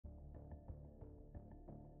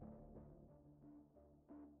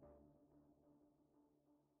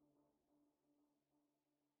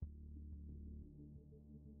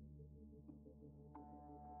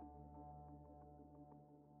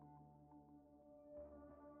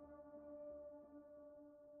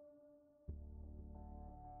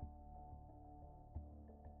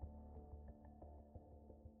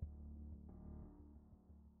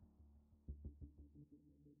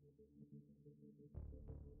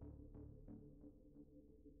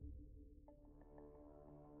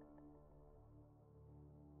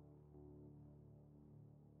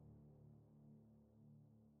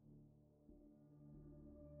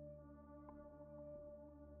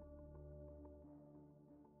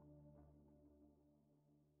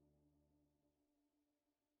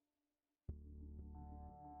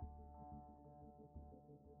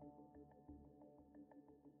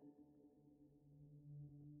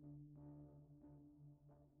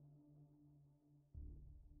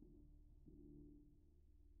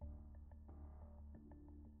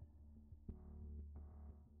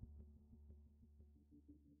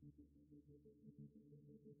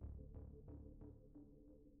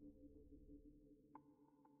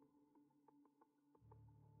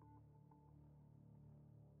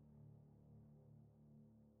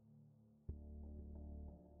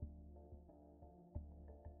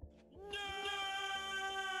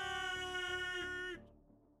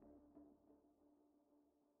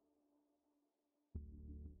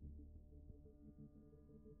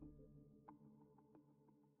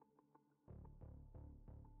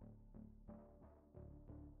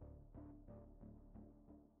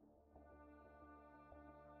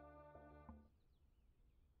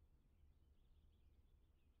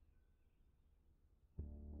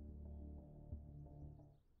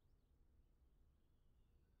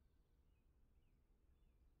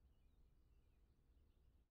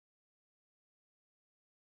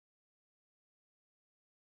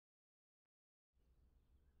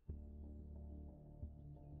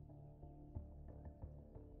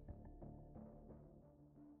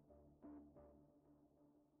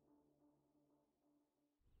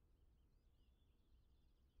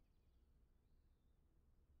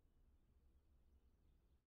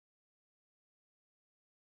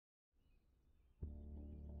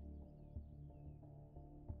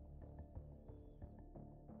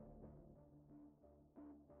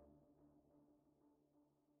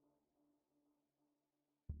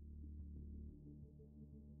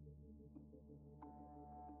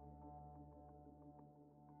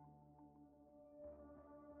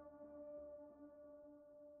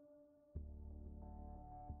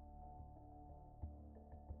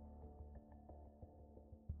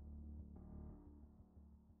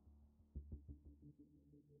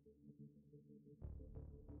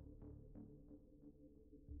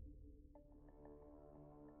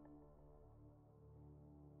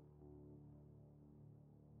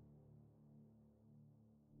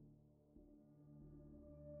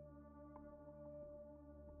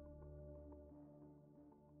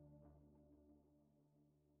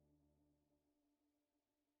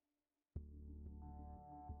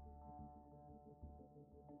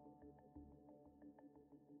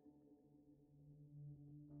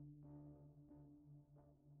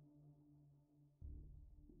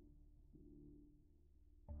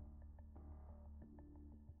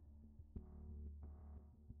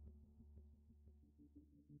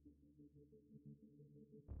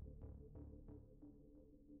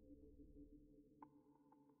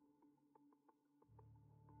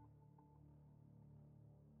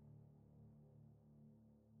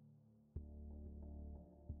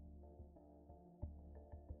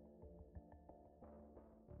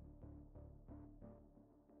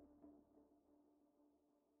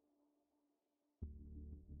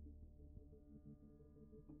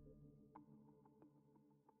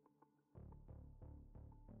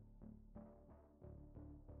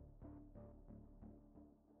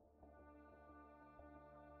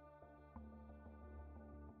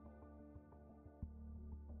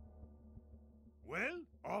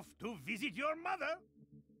off to visit your mother.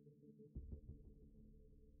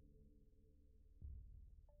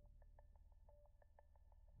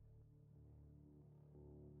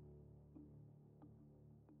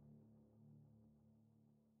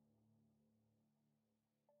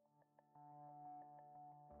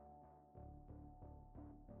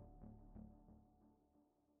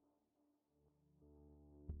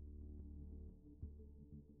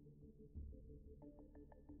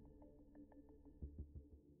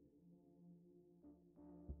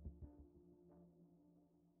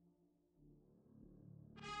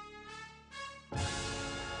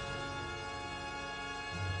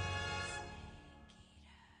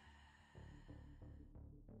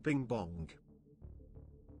 Bing bong.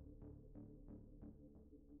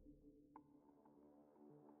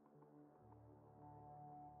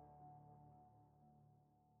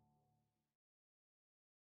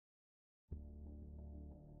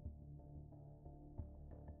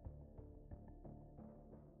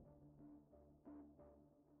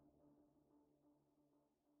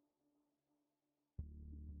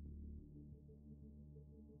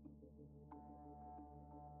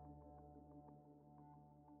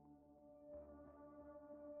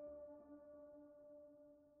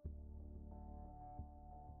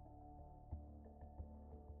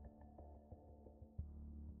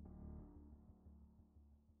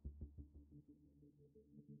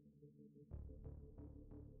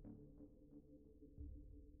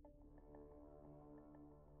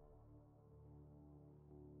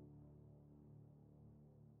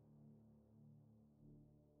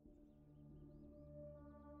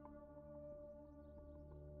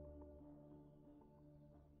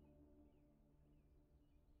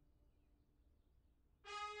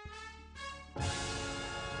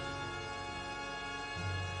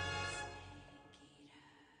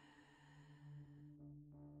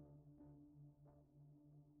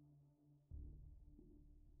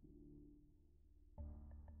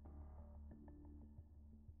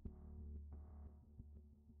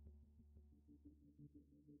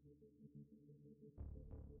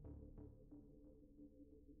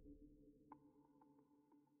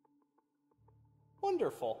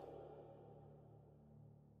 Wonderful.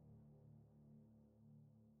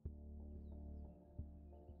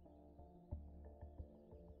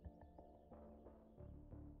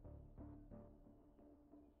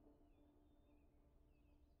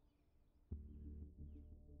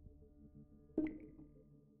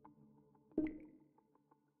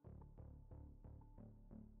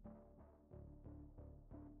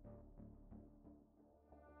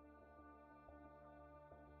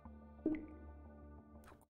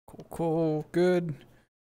 Cool, good.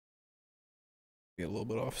 Be a little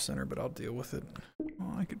bit off center, but I'll deal with it.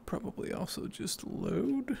 Oh, I could probably also just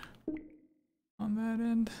load on that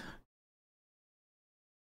end.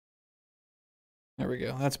 There we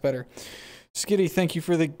go, that's better. Skitty, thank you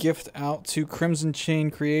for the gift out to Crimson Chain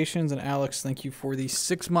Creations, and Alex, thank you for the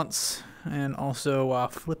 6 months. And also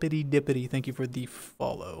Flippity Dippity, thank you for the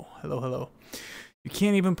follow. Hello, hello. You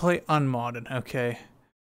can't even play unmodded, okay.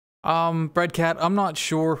 Breadcat, I'm not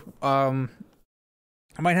sure. I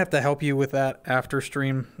might have to help you with that after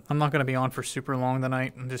stream. I'm not going to be on for super long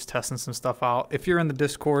tonight. I'm just testing some stuff out. If you're in the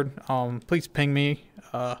Discord, please ping me,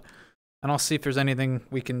 and I'll see if there's anything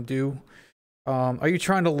we can do. Are you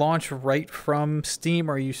trying to launch right from Steam,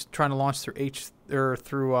 or are you trying to launch through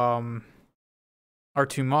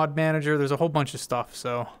R2 Mod Manager? There's a whole bunch of stuff,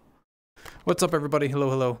 so. What's up, everybody?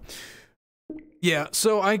 Hello, hello. Yeah,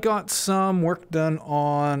 so I got some work done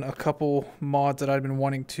on a couple mods that I'd been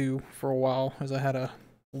wanting to for a while, as I had a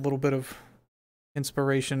little bit of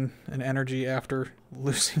inspiration and energy after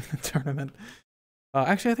losing the tournament.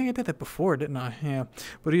 Actually, I think I did that before, didn't I? Yeah,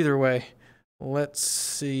 but either way, let's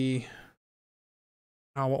see.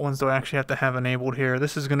 What ones do I actually have to have enabled here?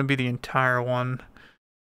 This is going to be the entire one.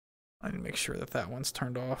 I need to make sure that that one's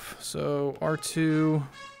turned off. So, R2.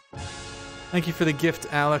 Thank you for the gift,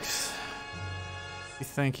 Alex.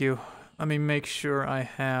 Thank you. Let me make sure I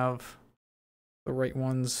have the right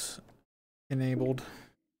ones enabled.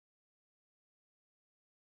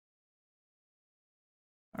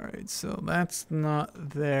 Alright, so that's not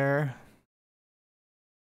there.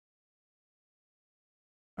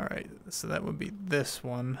 Alright, so that would be this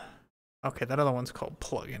one. Okay, that other one's called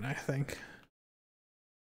plugin, I think.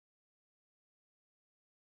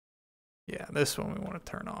 Yeah, this one we want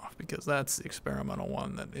to turn off because that's the experimental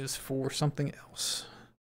one that is for something else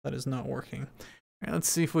that is not working. All right, let's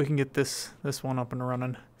see if we can get this one up and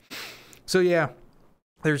running. So yeah,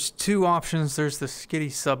 there's two options. There's the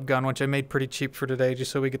Skitty sub gun, which I made pretty cheap for today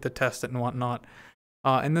just so we get to test it and whatnot.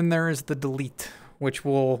 And then there is the delete, which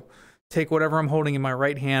will take whatever I'm holding in my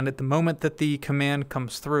right hand at the moment that the command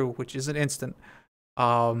comes through, which is an instant,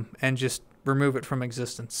 and just remove it from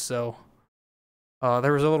existence. So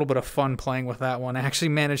there was a little bit of fun playing with that one. I actually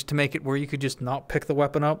managed to make it where you could just not pick the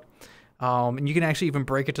weapon up. And you can actually even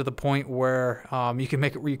break it to the point where you can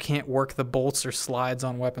make it where you can't work the bolts or slides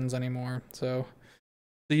on weapons anymore. So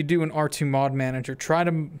you do an R2 mod manager. Try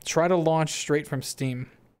to launch straight from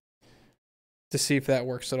Steam to see if that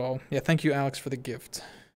works at all. Yeah, thank you, Alex, for the gift.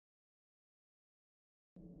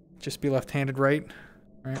 Just be left-handed, right?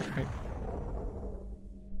 Right.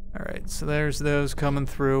 All right, so there's those coming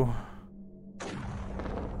through.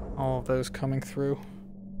 All of those coming through.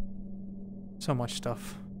 So much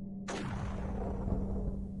stuff.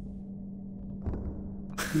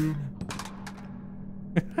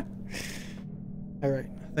 All right,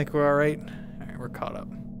 I think we're all right. All right, we're caught up.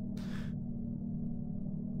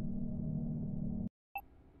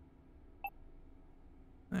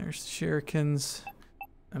 There's the shurikens.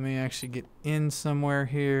 Let me actually get in somewhere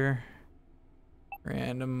here.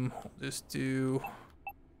 Random, we'll just do...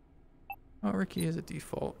 Oh, Ricky is a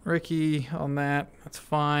default. Ricky on that, that's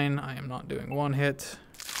fine. I am not doing one hit.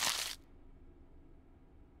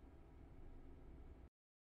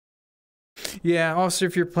 Yeah, also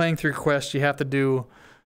if you're playing through Quest, you have to do...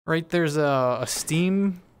 Right, there's a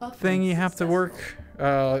Steam thing you have to work.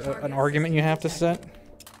 An argument you have to set.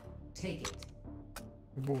 Take it.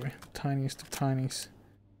 Oh boy, tiniest of tinies.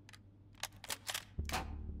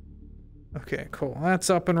 Okay, cool. That's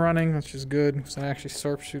up and running, which is good. It's an actually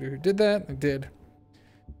sharpshooter who did that. I did.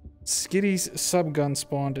 Skitty's subgun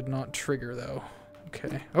spawn did not trigger though.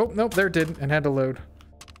 Okay. Oh, nope, there it did and had to load.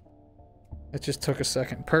 It just took a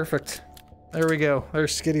second. Perfect. There we go.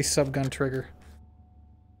 There's Skitty's subgun trigger.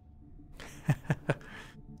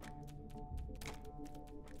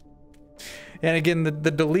 And again, the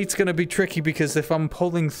delete's gonna be tricky because if I'm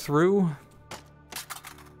pulling through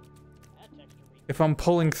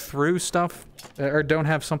stuff or don't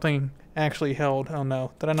have something actually held. Oh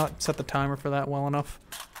no, did I not set the timer for that well enough?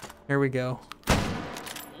 Here we go.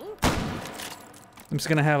 I'm just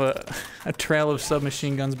gonna have a trail of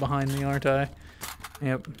submachine guns behind me, aren't I?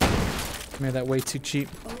 Yep. Made that way too cheap.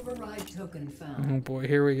 Override token found. Oh boy,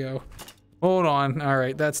 here we go. Hold on. All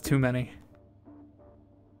right, that's too many.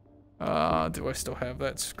 Do I still have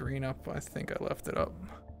that screen up? I think I left it up.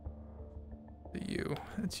 You.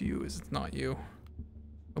 That's you. Is it not you?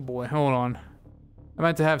 Oh boy, hold on. I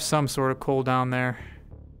meant to have some sort of cooldown there.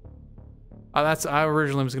 I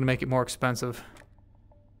originally was gonna make it more expensive.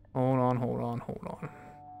 Hold on.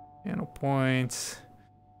 Channel points.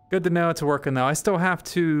 Good to know it's working though. I still have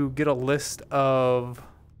to get a list of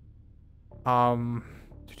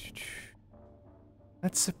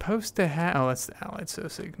that's supposed to have, oh, that's the allied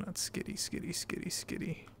SOSIG, not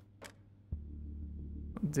Skitty.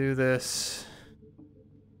 I'll do this.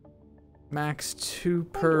 Max 2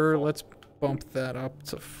 per, let's bump that up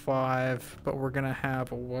to 5, but we're gonna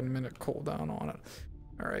have a 1 minute cooldown on it.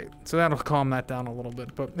 All right, so that'll calm that down a little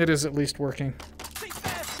bit, but it is at least working.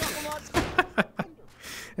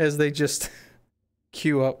 As they just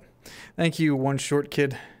queue up. Thank you, One Short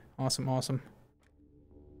Kid. Awesome.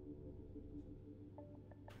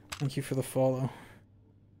 Thank you for the follow.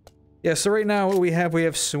 Yeah, so right now what we have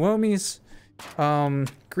Suomis,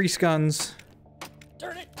 grease guns,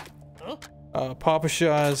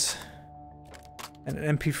 Papashas, and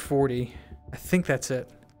an MP40. I think that's it.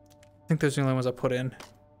 I think those are the only ones I put in.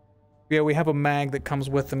 Yeah, we have a mag that comes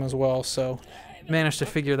with them as well, so managed to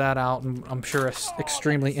figure that out in, I'm sure, an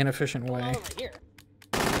extremely inefficient way.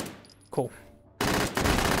 Cool.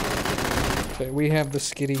 Okay, we have the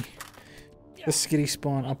Skitty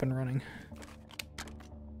spawn up and running.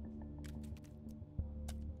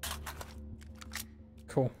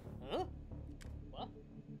 Cool.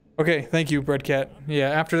 Okay, thank you, Breadcat. Yeah,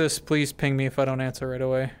 after this, please ping me if I don't answer right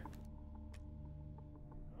away.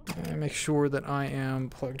 And make sure that I am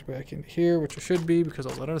plugged back into here, which I should be because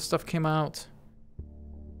all that other stuff came out.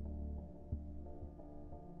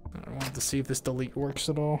 I wanted to see if this delete works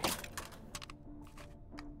at all.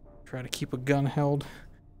 Try to keep a gun held.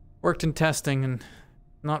 Worked in testing and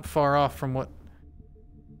not far off from what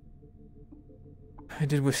I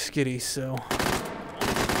did with Skitty, so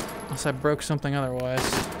unless I broke something otherwise.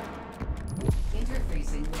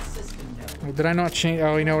 Interfacing with system node. Did I not change?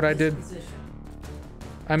 Oh, you know what I did?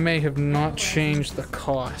 I may have not changed the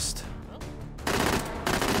cost.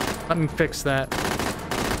 Let me fix that.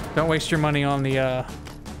 Don't waste your money on the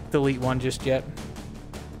delete one just yet.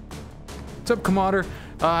 What's up, Commander?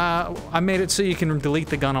 I made it so you can delete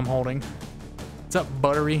the gun I'm holding. What's up,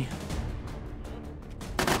 Buttery?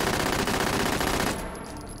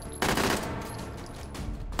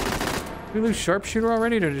 Did we lose sharpshooter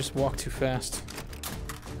already, or did I just walk too fast?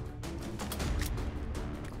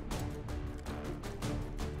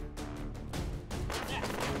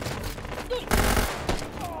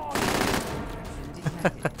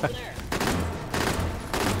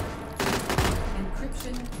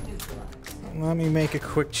 Let me make a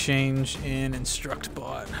quick change in instruct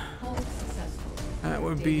bot. That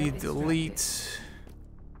would be delete.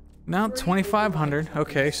 Now 2500.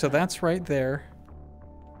 Okay, so that's right there.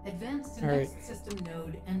 All right.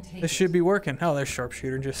 This should be working. Oh, there's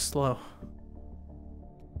sharpshooter, just slow.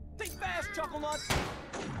 Think fast, Chuckle Nuts.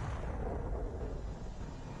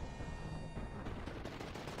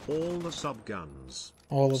 All the subguns.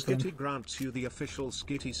 All of them. Skitty grants you the official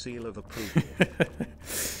Skitty seal of approval.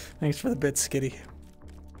 Thanks for the bit, Skitty.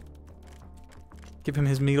 Give him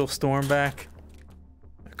his Metal Storm back.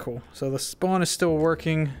 Cool. So the spawn is still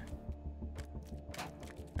working.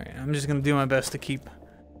 Alright, I'm just gonna do my best to keep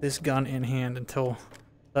this gun in hand until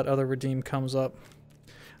that other redeem comes up.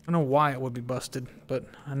 I don't know why it would be busted, but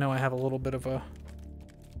I know I have a little bit of a...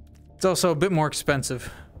 It's also a bit more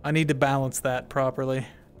expensive. I need to balance that properly.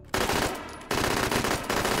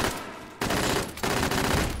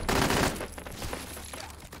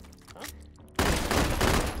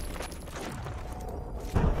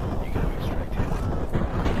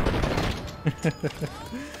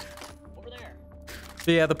 Over there.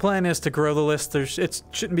 So yeah, the plan is to grow the list. It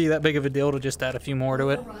shouldn't be that big of a deal to just add a few more to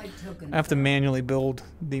it. I have to manually build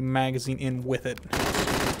the magazine in with it,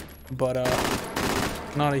 but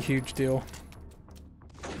not a huge deal.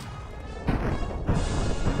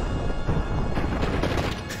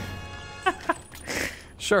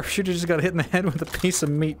 Sharpshooter just got hit in the head with a piece of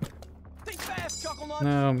meat. Think fast, Chuckle Nuts.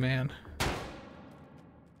 Oh man.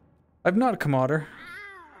 I've not a commodore.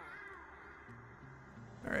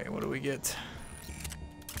 Alright, what do we get?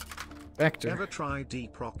 Vector. Ever try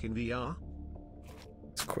Deep Rock in VR?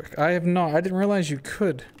 It's quick. I have not. I didn't realize you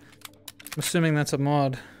could. I'm assuming that's a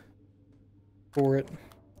mod for it.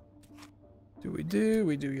 We do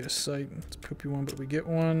get a sight. It's a poopy one, but we get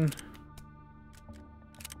one.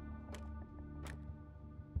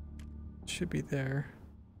 Should be there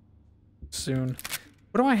soon.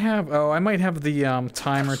 What do I have? Oh, I might have the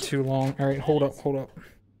timer too long. Alright, hold up.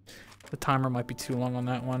 The timer might be too long on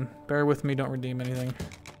that one. Bear with me, don't redeem anything.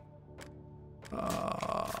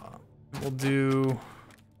 We'll do...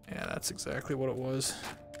 Yeah, that's exactly what it was.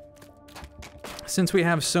 Since we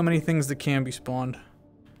have so many things that can be spawned,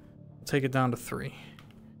 we'll take it down to 3.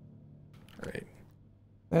 Alright.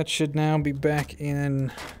 That should now be back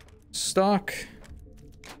in stock.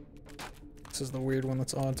 This is the weird one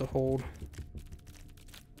that's odd to hold.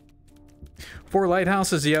 4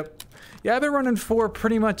 lighthouses, yep. Yeah, I've been running 4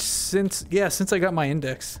 pretty much since I got my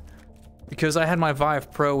index. Because I had my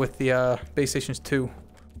Vive Pro with the base stations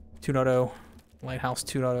 2.0, Lighthouse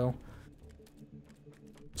 2.0.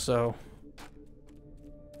 So.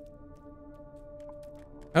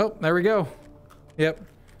 Oh, there we go. Yep.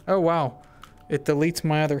 Oh, wow. It deletes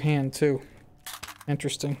my other hand too.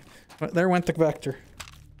 Interesting. But there went the vector.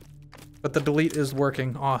 But the delete is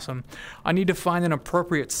working. Awesome. I need to find an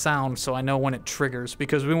appropriate sound so I know when it triggers,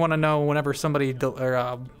 because we want to know whenever somebody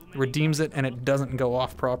redeems it and it doesn't go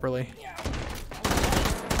off properly.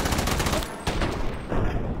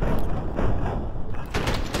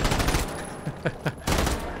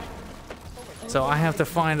 So I have to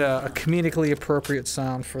find a comedically appropriate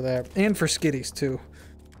sound for that, and for skitties too.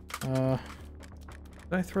 Did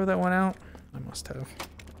I throw that one out? I must have.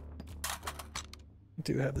 I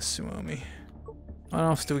do have the Suomi. What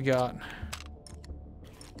else do we got?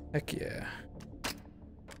 Heck yeah.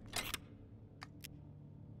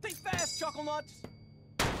 Think fast, Chuckle Nuts.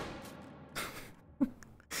 I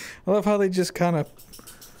love how they just kind of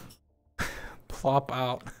plop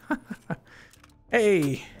out.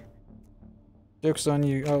 Hey! Joke's on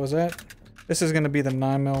you. Oh, was that? This is going to be the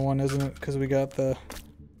 9mm one, isn't it? Because we got the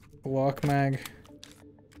lock mag.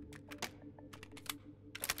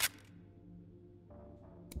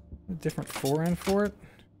 A different forend for it?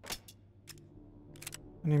 I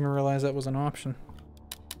didn't even realize that was an option.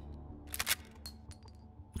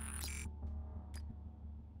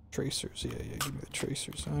 Tracers, yeah, give me the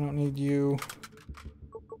tracers. I don't need you.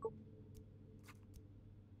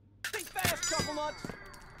 Think fast, Chuckle Nuts.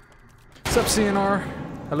 What's up, CNR?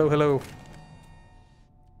 Hello, hello. Is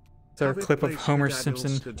there a Have it clip of placed Homer with Daddles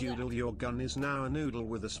Simpson? to doodle, your gun is now a noodle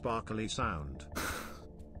with a sparkly sound.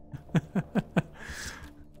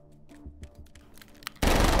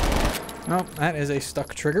 Oh, that is a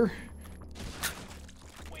stuck trigger.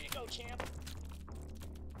 Way to go, champ.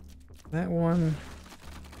 That one.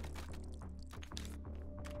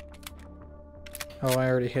 Oh, I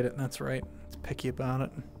already hit it. That's right. It's picky about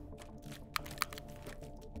it.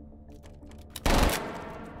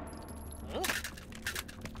 Oh.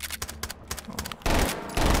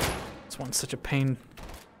 This one's such a pain.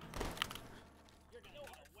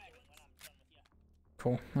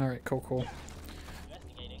 Cool. Alright, cool.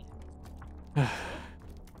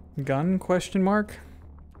 Gun, question mark?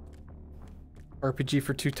 RPG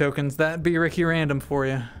for 2 tokens. That'd be Ricky Random for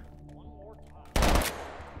you.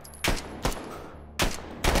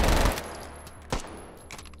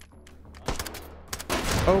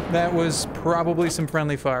 Oh, that was probably some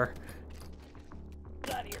friendly fire.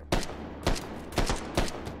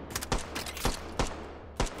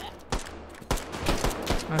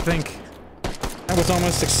 I think that was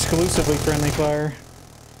almost exclusively friendly fire.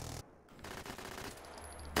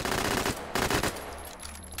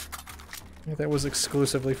 That was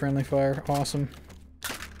exclusively friendly fire. Awesome.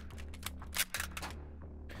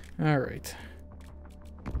 Alright.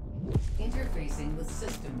 Interfacing with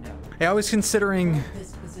system node. Yeah, I was considering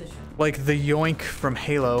This position. like the yoink from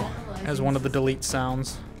Halo as one of the delete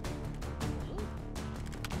sounds.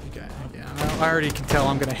 Okay, yeah, I already can tell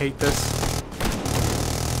I'm gonna hate this.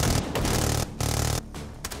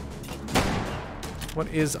 What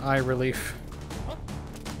is eye relief?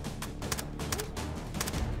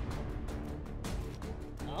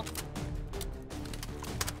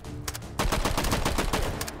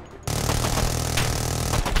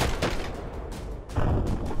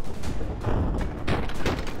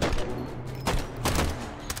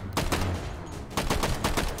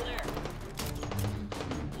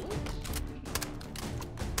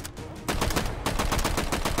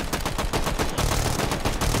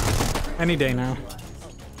 Any day now.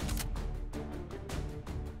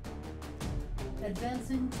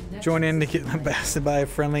 Advancing to next Join in to get blasted by a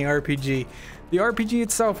friendly RPG. The RPG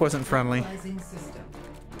itself wasn't friendly. analyzing system.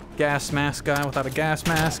 Gas mask guy without a gas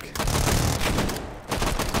mask.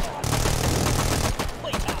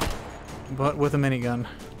 But with a minigun.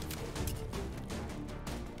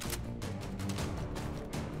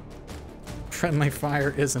 Friendly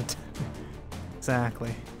fire isn't.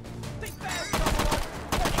 Exactly.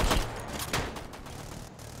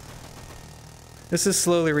 This is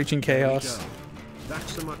slowly reaching There we chaos. go.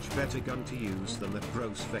 That's a much better gun to use than the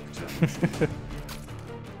Gross Vector.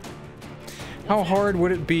 How hard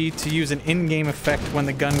would it be to use an in-game effect when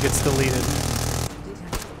the gun gets deleted?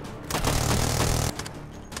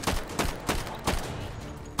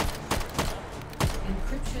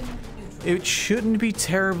 Encryption neutral. It shouldn't be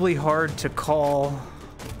terribly hard to call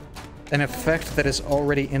an effect that is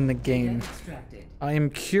already in the game. Extracted. I am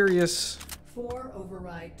curious. 4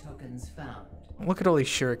 override tokens found. Look at all these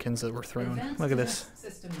shurikens that were thrown. Advance Look to at this. next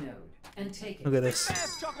system node and take it. Look at this.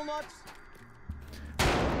 Fast, chuckle nuts.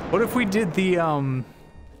 What if we did the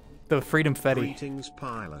Freedom Fetty? Greetings,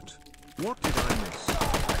 pilot. What did I miss?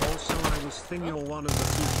 Also, I was thinking you're one of the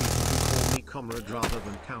few people who call me comrade rather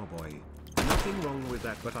than cowboy. Nothing wrong with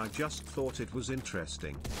that, but I just thought it was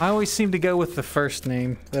interesting. I always seem to go with the first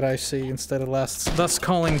name that I see instead of last, thus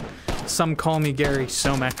calling some call me Gary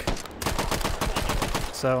Somek.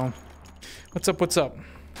 So, what's up, what's up?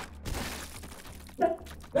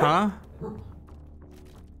 Huh?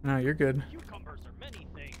 No, you're good. Cucumbers are many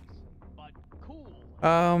things, but cool.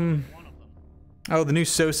 Um, One of them. oh, the new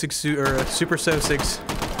Sosig Super Sosigs.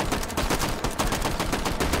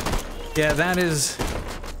 Yeah, that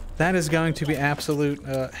is going to be absolute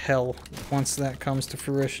hell once that comes to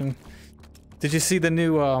fruition. Did you see the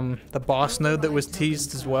new the boss node that was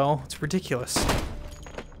teased as well? It's ridiculous.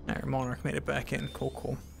 Alright, Monarch made it back in.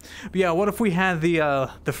 Cool. But yeah, what if we had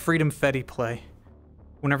the Freedom Fetty play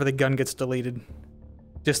whenever the gun gets deleted?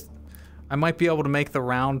 Just, I might be able to make the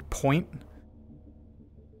round point.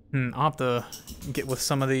 I'll have to get with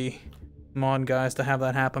some of the mod guys to have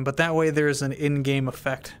that happen, but that way there's an in-game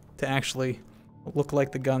effect to actually look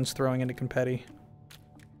like the gun's throwing into confetti.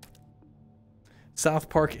 South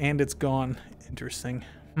Park and it's gone. Interesting.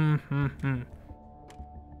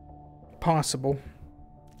 Possible.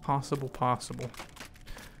 Possible.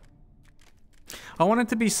 I want it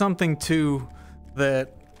to be something too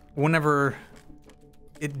that whenever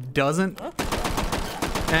it doesn't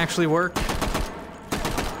actually work,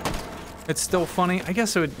 it's still funny. I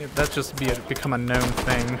guess it would, that'd just become a known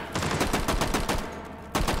thing.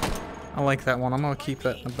 I like that one. I'm gonna keep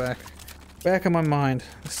that in the back of my mind.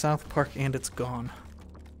 The South Park and it's gone.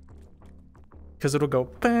 Because it'll go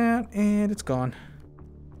bam and it's gone.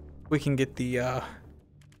 We can get the oh,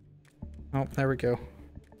 there we go.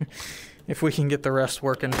 If we can get the rest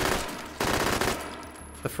working.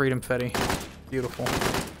 The Freedom Fetty. Beautiful.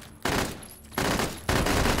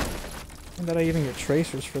 When did I even get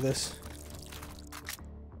tracers for this?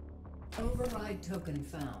 override token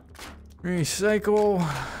found. Recycle.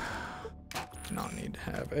 Not need to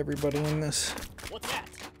have everybody in this. What's that?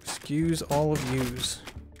 Excuse all of yous.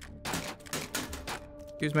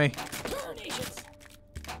 Excuse me. Carnations.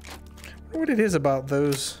 I wonder what it is about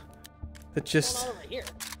those that just Over here.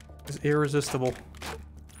 is irresistible.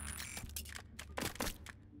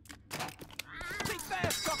 Think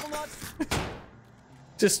fast, Chuckle Nuts.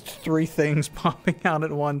 Just 3 things popping out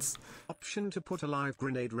at once. Option to put a live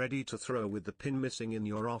grenade ready to throw with the pin missing in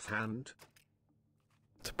your offhand.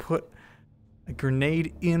 To put a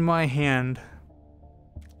grenade in my hand.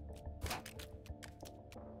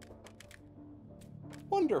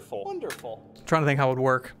 Wonderful. Wonderful. I'm trying to think how it would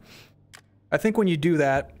work. I think when you do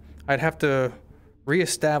that, I'd have to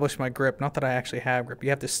reestablish my grip. Not that I actually have grip. You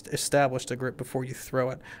have to establish the grip before you throw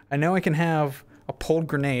it. I know I can have a pulled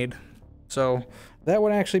grenade, so that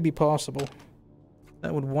would actually be possible.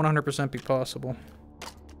 That would 100% be possible.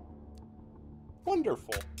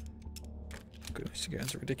 Wonderful. Goodness, you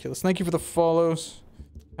guys are ridiculous. Thank you for the follows.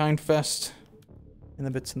 Kindfest. In the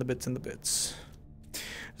bits, in the bits, in the bits.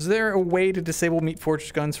 Is there a way to disable Meat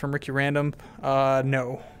Fortress guns from Ricky Random?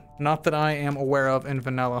 No. Not that I am aware of in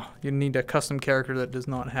vanilla. You need a custom character that does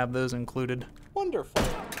not have those included. Wonderful.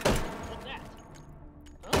 What's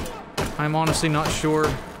that? I'm honestly not sure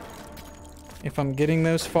if I'm getting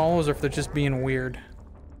those follows or if they're just being weird.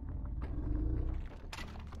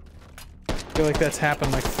 I feel like that's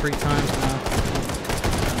happened like 3 times now.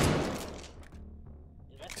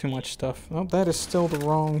 Too much stuff. Oh, that is still the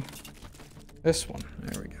wrong... This one.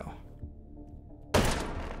 There we go.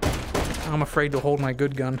 I'm afraid to hold my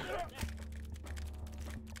good gun.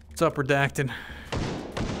 What's up, Redacted?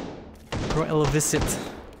 Pro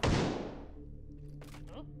Elevisit.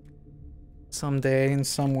 Someday, in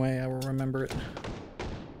some way, I will remember it.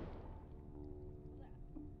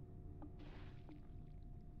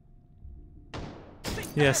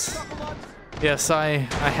 Yes. Yes, I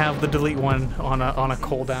have the delete one on a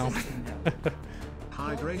cooldown.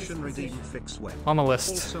 Hydration redeem fix web. On the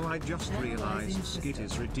list. Also, I just realized skit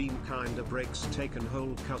is redeem kinda breaks take and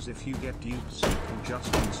hold, cause if you get dupes, you can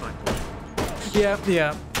just recycle. Yeah,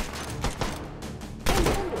 yeah.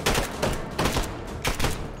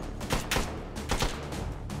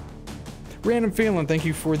 Random Feeling, thank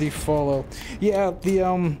you for the follow. Yeah,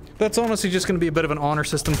 the that's honestly just gonna be a bit of an honor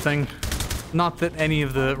system thing. Not that any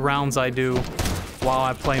of the rounds I do while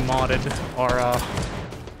I play modded are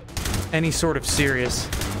any sort of serious.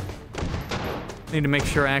 I need to make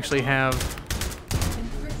sure I actually have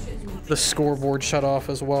the scoreboard shut off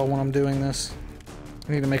as well when I'm doing this.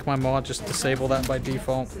 I need to make my mod just disable that by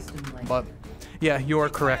default. But yeah, you are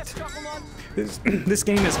correct. This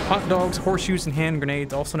game is hot dogs, horseshoes, and hand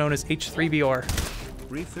grenades, also known as H3VR.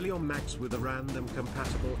 Refill your max with a random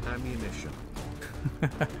compatible ammunition.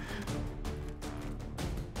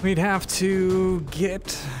 We'd have to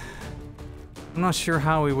get... I'm not sure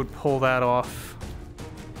how we would pull that off.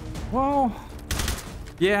 Well,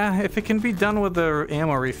 yeah, if it can be done with the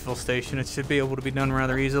ammo refill station, it should be able to be done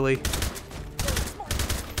rather easily.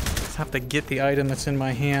 Just have to get the item that's in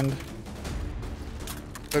my hand.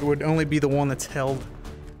 It would only be the one that's held.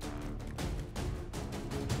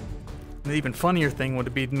 The even funnier thing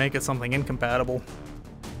would be to make it something incompatible.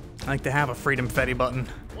 I like to have a Freedom Fetty button.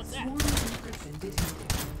 What's that?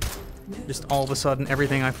 Just all of a sudden,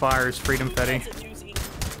 everything I fire is Freedom Fetty. That's a doozy.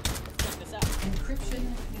 Check this out. Encryption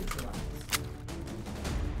neutralized.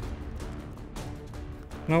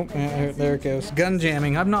 Nope, there it goes. Gun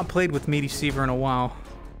jamming. I've not played with Meaty Seaver in a while.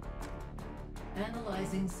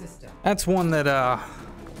 Analyzing system. That's one that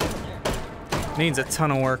needs a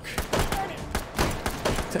ton of work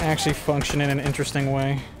to actually function in an interesting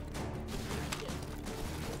way.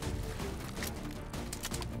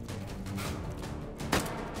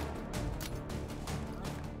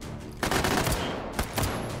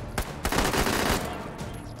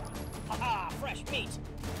 Haha, fresh meat.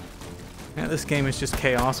 Yeah, this game is just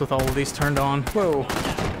chaos with all of these turned on. Whoa.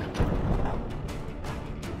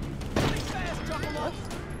 Think fast, Chuckle Nuts.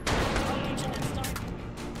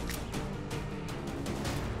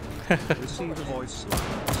 Receive a voice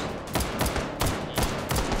slides.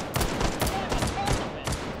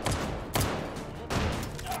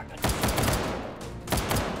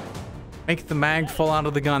 Make the mag fall out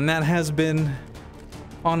of the gun. That has been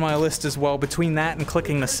on my list as well, between that and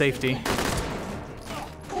clicking the safety.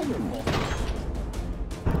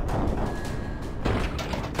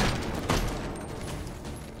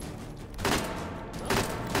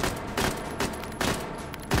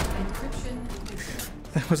 Encryption neutralized.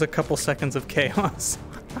 That was a couple seconds of chaos.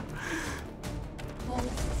 Hold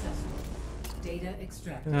successful. Data Data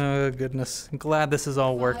extracted. Oh goodness. I'm glad this is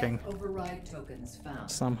all working 5 override tokens found.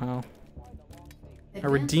 somehow. A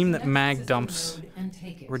Advance redeem that next mag system dumps. node and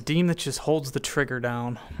take it. Redeem that just holds the trigger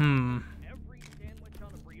down. Every sandwich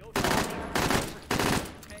on the brioche.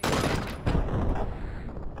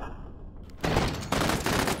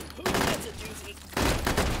 Who gets a doozy?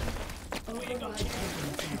 Override tokens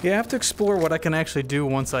found. Yeah, I have to explore what I can actually do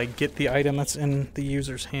once I get the item that's in the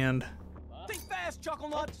user's hand. Think fast, chuckle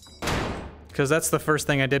nuts. Because that's the first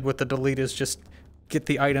thing I did with the delete is just get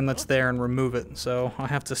the item that's there and remove it. So I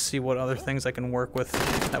have to see what other things I can work with.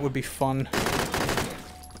 That would be fun. Oh,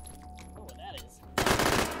 what that is.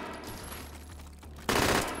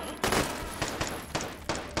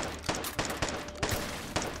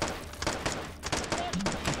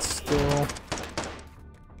 It's still...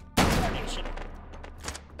 Coordination.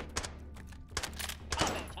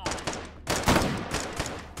 Combat time.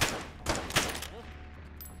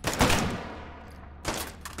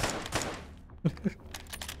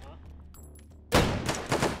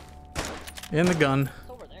 in the gun.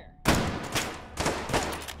 It's over there.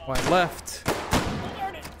 Oh, I left.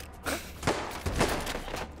 Darn it.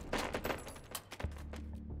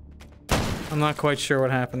 I'm not quite sure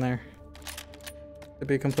what happened there, to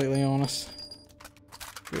be completely honest.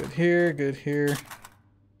 Good here, good here.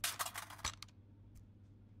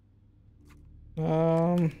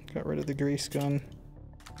 Got rid of the grease gun.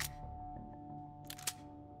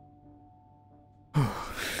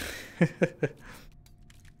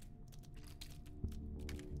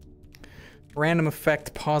 Random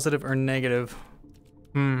effect, positive or negative.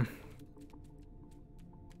 Have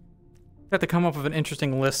to come up with an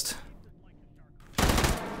interesting list.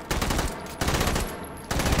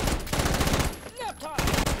 Nap time.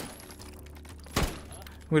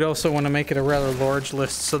 We'd also want to make it a rather large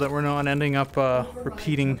list so that we're not ending up Override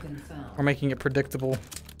repeating token found. or making it predictable.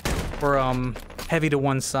 Or heavy to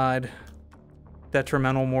one side,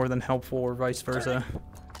 detrimental more than helpful, or vice versa.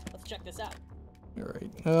 Let's check this out.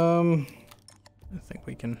 Alright, I think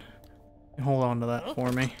we can hold on to that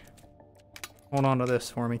for me. Hold on to this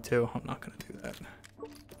for me too. I'm not gonna do that.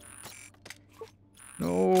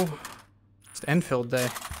 No. It's Enfield day.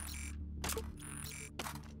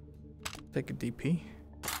 Take a DP.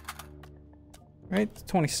 Right?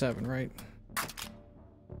 27, right?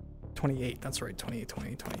 28, that's right. 28,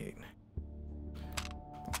 28, 28.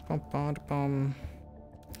 Bum, bum, bum.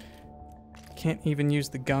 Can't even use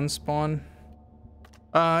the gun spawn.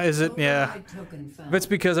 Is it? Yeah. Override token found. If it's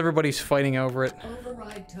because everybody's fighting over it,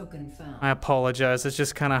 Override token found. I apologize. It's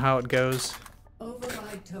just kind of how it goes.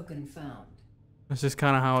 Override token found. It's just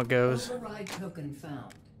kind of how it goes. Override token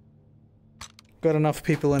found. Got enough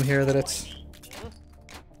people in here that it's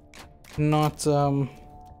not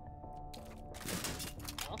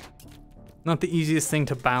not the easiest thing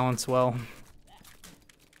to balance well.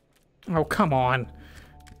 Oh, come on.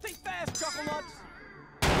 Think fast, chuckle nuts.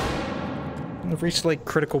 I've reached like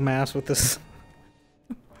critical mass with this.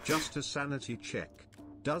 Just a sanity check.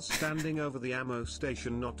 Does standing over the ammo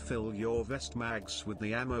station not fill your vest mags with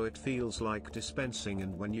the ammo it feels like dispensing,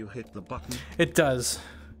 and when you hit the button? It does.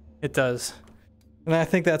 It does. And I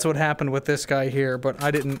think that's what happened with this guy here, but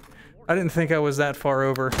I didn't think I was that far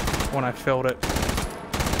over when I filled it.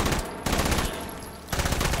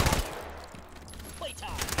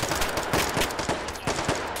 Playtime.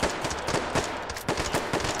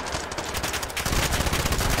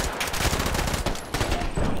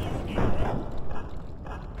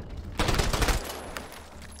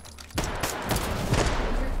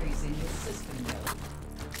 Interfacing with system node.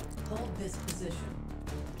 Hold this position.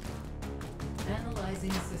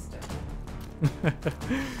 Analyzing system.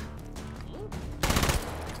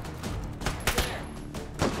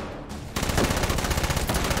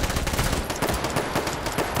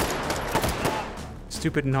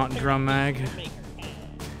 Stupid not drum mag.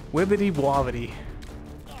 Wibbity wobbity.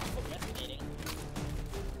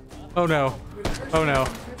 Oh no. Oh no.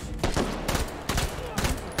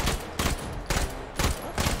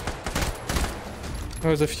 That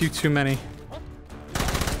was a few too many.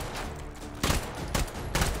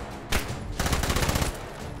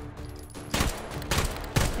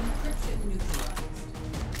 Encryption neutralized.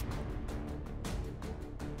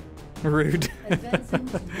 Rude. Advancing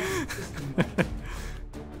to next system node.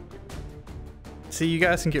 See, you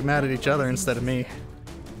guys can get mad at each other instead of me.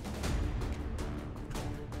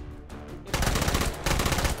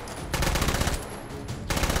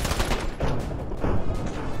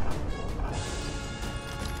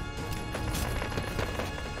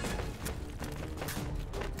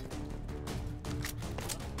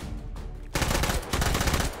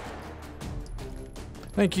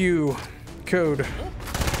 Thank you, Code.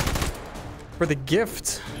 for the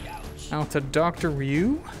gift. Out to Dr.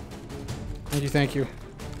 Ryu. Thank you, thank you.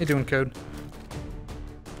 How you doing, Code?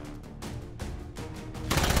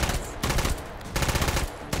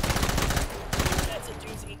 That's a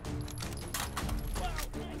doozy. Wow,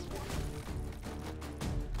 nice one.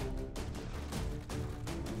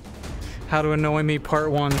 How to Annoy Me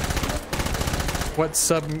Part 1. What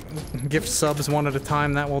gift subs one at a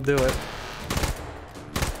time, that will do it.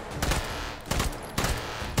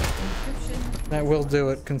 That will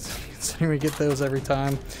do it, considering we get those every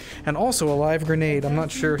time. And also a live grenade, I'm not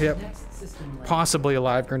sure, yep. Possibly a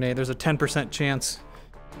live grenade, there's a 10% chance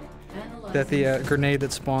that the grenade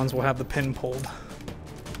that spawns will have the pin pulled.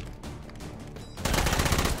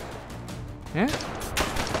 Yeah?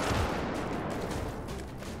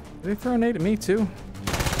 Did they throw a nade at me too?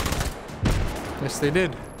 Yes, they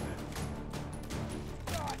did.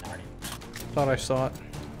 Thought I saw it.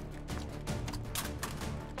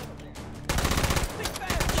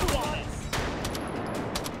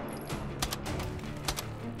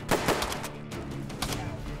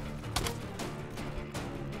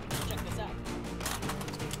 Check this out.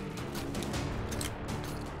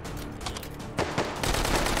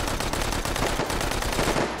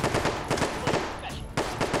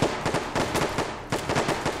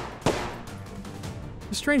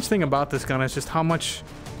 The strange thing about this gun is just how much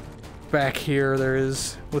back here there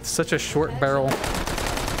is with such a short barrel.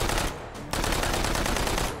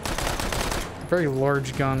 Very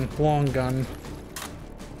large gun, long gun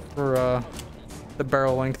for the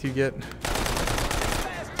barrel length you get.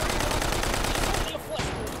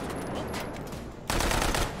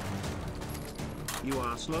 You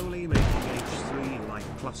are slowly making H3 like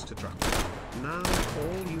cluster truck. Now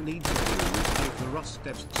all you need to do is give the Rust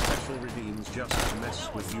Devs special redeems just to mess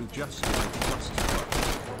with you, just like cluster truck.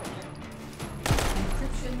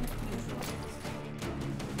 Encryption neutralized.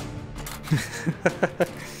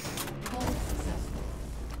 Hold successful.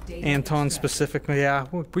 Data Anton extract. specifically, yeah,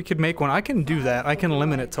 we could make one. I can do that. I can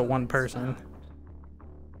limit it to one person.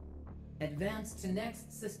 Advance to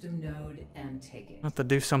next system node and take it. I'll have to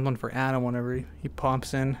do something for Adam whenever he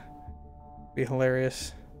pops in. Be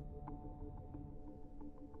hilarious.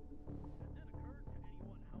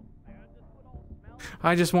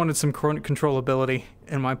 I just wanted some controllability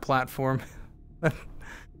in my platform.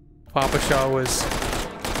 Papa Shaw was...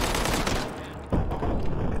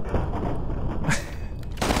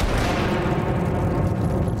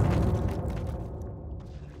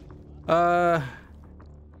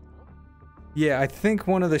 Yeah, I think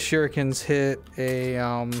one of the shurikens hit a,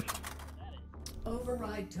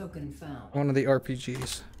 Override token found. one of the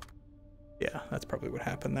RPGs. Yeah, that's probably what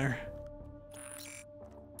happened there.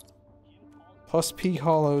 Plus P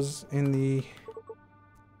hollows in the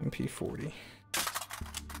MP40.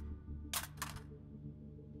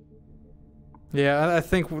 Yeah, I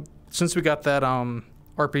think since we got that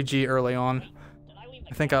RPG early on,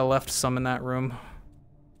 I think I left some in that room.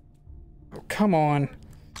 Oh, come on.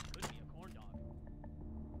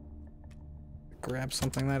 Grab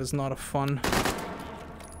something that is not a fun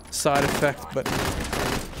side effect, but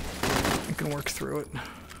I can work through it.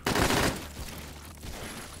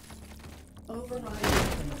 Override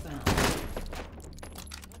token found.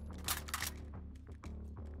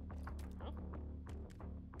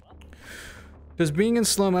 Does being in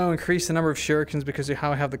slow-mo increase the number of shurikens because of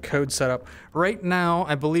how I have the code set up? Right now,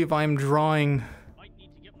 I believe I'm drawing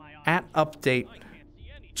at update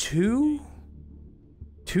two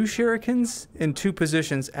shurikens in two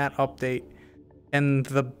positions at update, and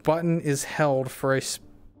the button is held for a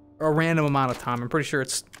random amount of time. I'm pretty sure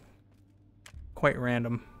it's quite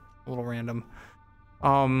random, a little random.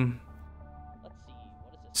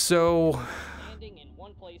 So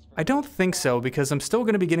I don't think so, because I'm still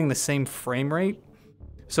going to be getting the same frame rate,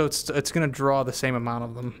 so it's going to draw the same amount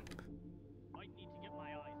of them.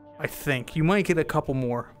 I think you might get a couple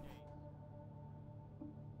more.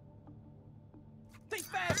 Think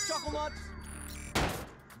fast, chuckle nuts.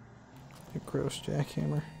 Gross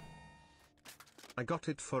jackhammer. I got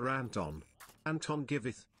it for Anton. Anton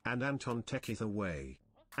giveth, and Anton taketh away.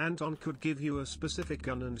 Anton could give you a specific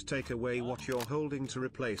gun and take away what you're holding to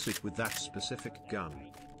replace it with that specific gun.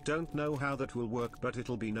 Don't know how that will work, but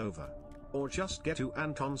it'll be Nova. Or just get to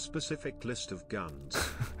Anton's specific list of guns.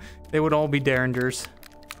 They would all be Derringers.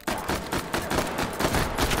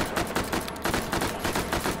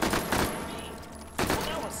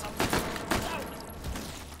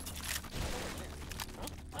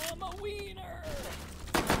 I'm a wiener.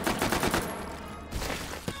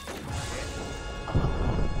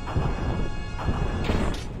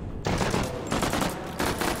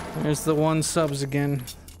 There's the 1 subs again.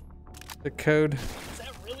 The code. Is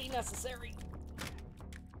that really necessary?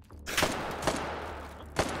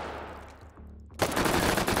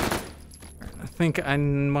 think I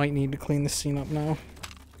might need to clean this scene up now.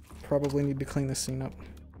 Probably need to clean this scene up.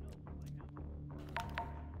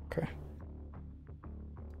 Okay.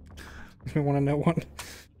 I want to know what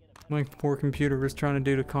my poor computer is trying to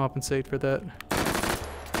do to compensate for that.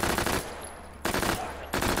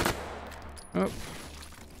 Oh.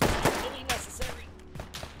 Absolutely necessary.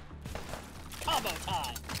 Combo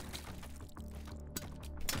time.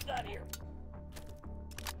 Not here.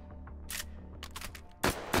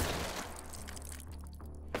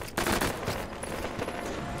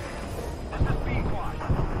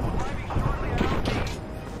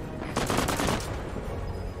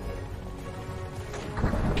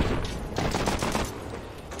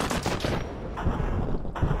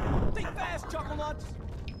 Think fast, chuckle nuts.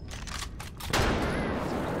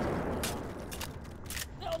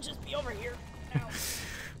 They'll just be over here. Ow.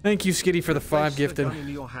 Thank you, Skitty, for the 5 Replace gifted. the gun in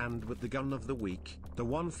your hand with the gun of the week, the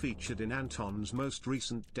one featured in Anton's most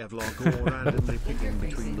recent devlog, or randomly picking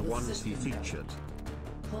between the ones he featured.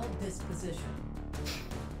 Hold this position.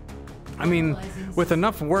 I mean, with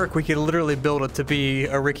enough work, we could literally build it to be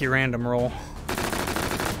a Ricky Random roll.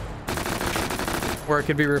 Where it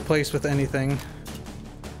could be replaced with anything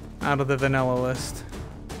out of the vanilla list.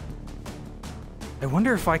 I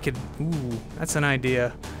wonder if I could... Ooh, that's an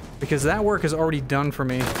idea. Because that work is already done for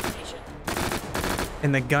me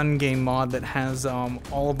in the gun game mod that has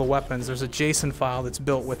all of the weapons. There's a JSON file that's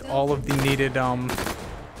built with all of the needed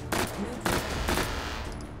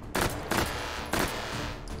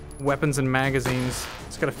weapons and magazines.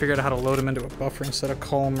 Just gotta figure out how to load them into a buffer instead of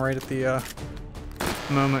call them right at the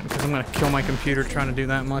moment, because I'm gonna kill my computer trying to do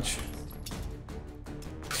that much.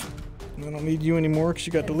 I don't need you anymore because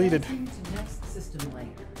you got deleted. Advancing to next system layer.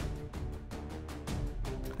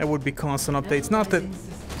 That would be constant updates. Not that Analyzing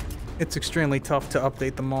system. it's extremely tough to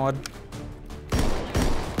update the mod.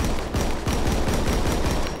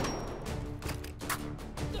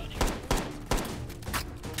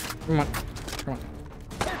 Come on. Come on.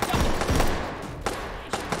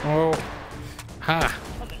 Oh. Ha.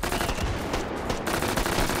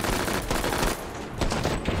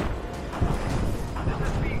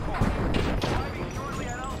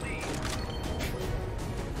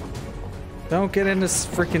 Don't get into this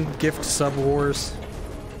freaking gift sub wars.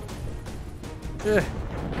 I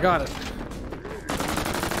got it.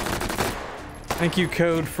 Thank you,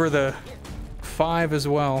 Code, for the 5 as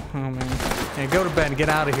well. Oh man. Yeah, go to bed and get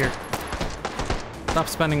out of here. Stop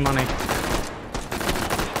spending money.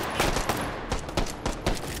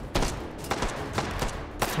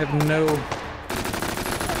 I have no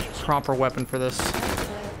proper weapon for this.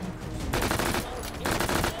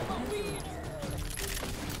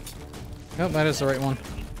 Oh, that is the right one.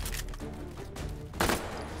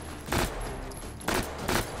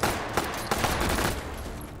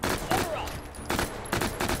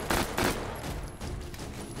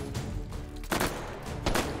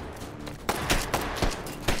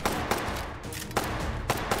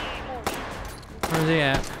 Where's he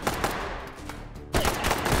at?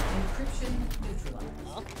 Encryption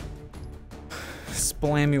neutralized.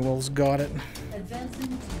 Splamuel's got it.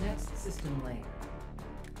 Advancing to next system layer.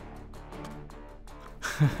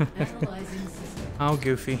 Analyzing system. How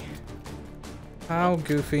goofy. How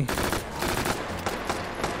goofy.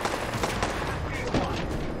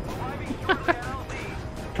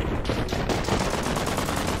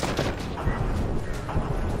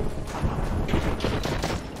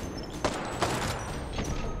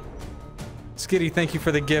 Skitty, thank you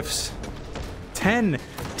for the gifts. 10!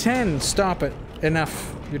 10! Stop it.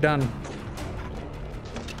 Enough. You're done.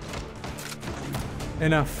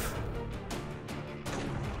 Enough.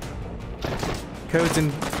 Code's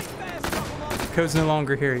no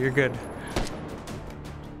longer here. You're good.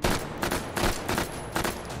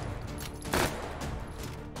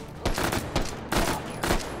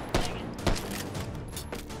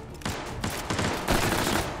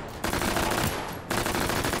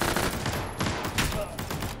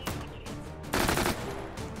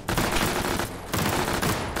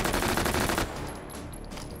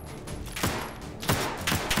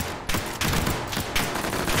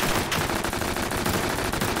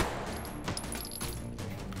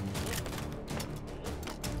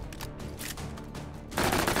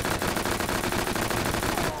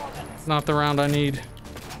 Not the round I need.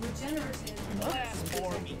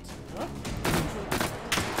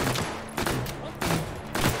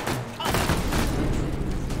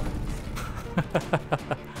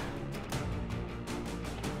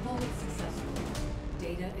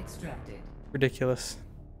 Data extracted. Ridiculous.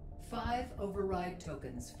 5 override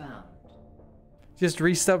tokens found. Just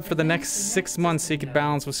resub for the next 6 months so you could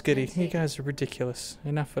balance with Skitty. You guys are ridiculous.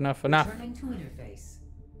 Enough, enough, enough. Returning to interface.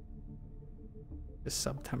 It's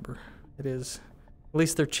September. It is. At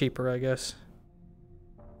least they're cheaper, I guess.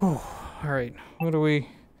 Oh, all right. What do we...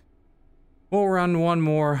 We'll run one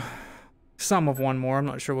more. Some of one more. I'm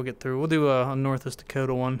not sure we'll get through. We'll do a Northwest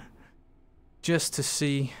Dakota one. Just to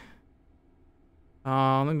see.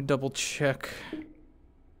 Let me double check.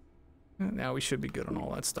 Now we should be good on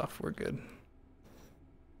all that stuff. We're good.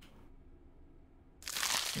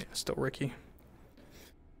 Yeah, still Ricky.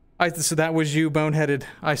 So that was you, Boneheaded.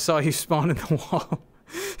 I saw you spawn in the wall.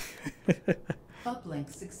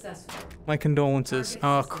 Uplink successful. My condolences. Target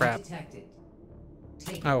Oh system crap. detected.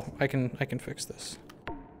 Take Oh, I can fix this.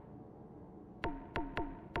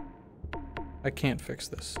 I can't fix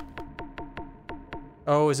this.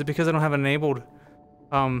 Oh, is it because I don't have it enabled?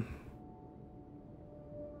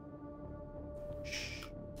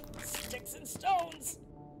 Sticks and stones.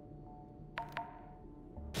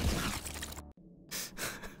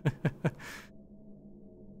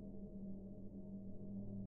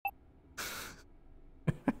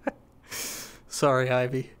 Sorry,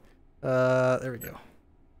 Ivy. There we go.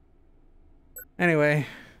 Anyway.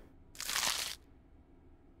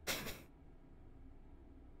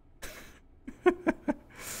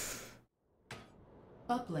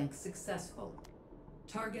 Uplink successful.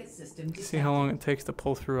 Target system detected. See how long it takes to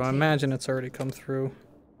pull through. I imagine it's already come through.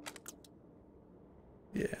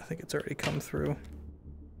 Yeah, I think it's already come through.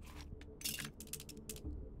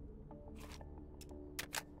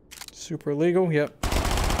 Super legal, yep.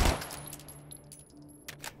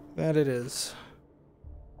 That it is.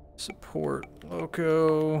 Support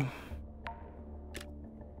loco.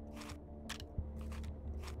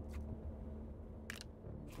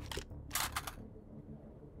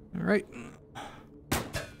 All right.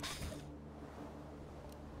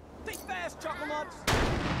 Think fast, Chocolate.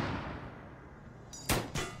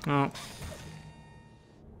 Oh,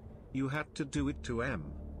 You had to do it to M.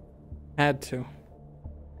 had to.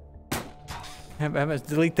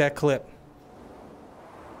 Delete that clip.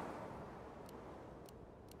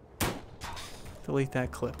 Delete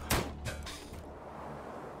that clip.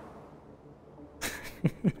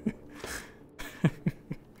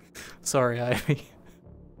 Sorry, Ivy.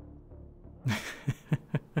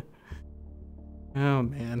 Oh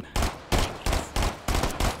man.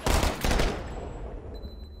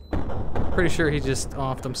 Pretty sure he just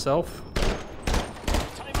offed himself.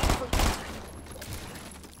 Time out for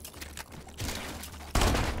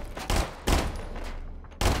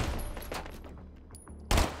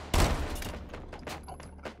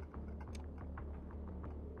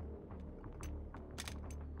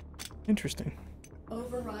Interesting.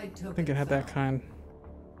 Override token. I think it had that found.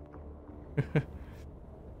 kind.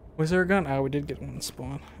 Was there a gun? Oh, we did get one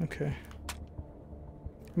spawn. Okay.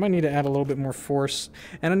 I might need to add a little bit more force.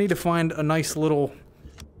 And I need to find a nice little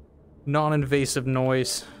non-invasive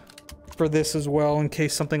noise for this as well, in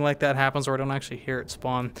case something like that happens or I don't actually hear it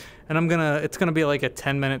spawn. And it's gonna be like a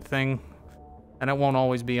 10-minute thing, and it won't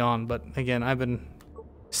always be on. But again, I've been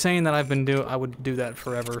saying that I would do that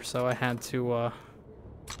forever, so I had to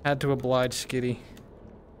oblige Skitty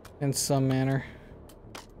in some manner.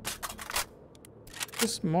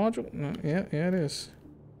 This module? No, yeah, it is.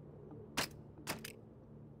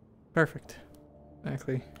 Perfect.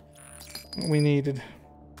 Exactly what we needed.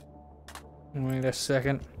 Wait a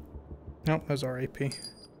second. Nope, that was our AP.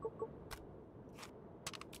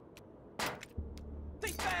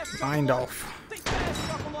 think fast, Bind Chocolate. off. Think fast,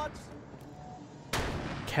 Chocolate.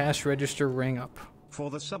 Cash register ring up. For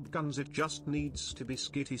the subguns it just needs to be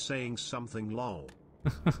Skitty saying something lol.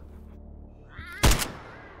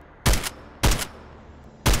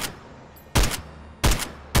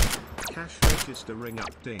 Cash register ring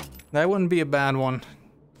up ding. That wouldn't be a bad one.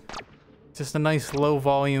 Just a nice low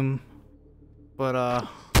volume, but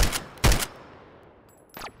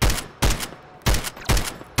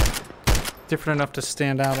different enough to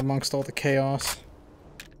stand out amongst all the chaos.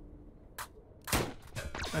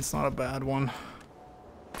 That's not a bad one.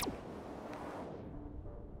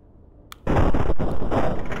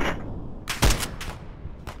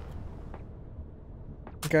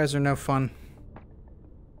 You guys are no fun.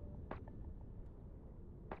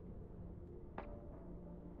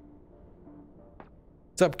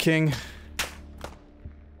 What's up, King?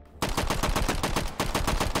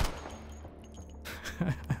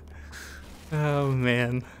 Oh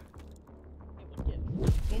man.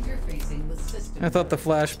 Interfacing with system. I thought the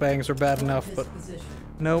flashbangs were bad enough, but Disposition.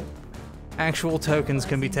 nope. Actual tokens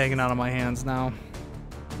can be taken out of my hands now.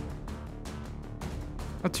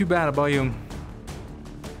 Not too bad about you.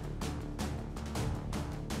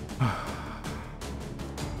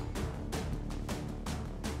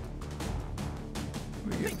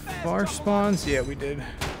 We get far spawns? Yeah, we did.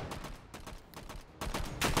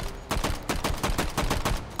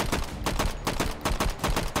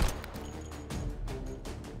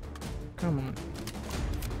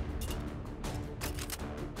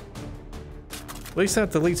 At least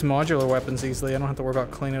that deletes modular weapons easily. I don't have to worry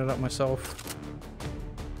about cleaning it up myself.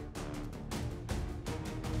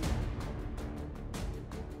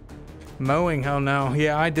 Mowing, oh no.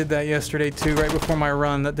 Yeah, I did that yesterday too, right before my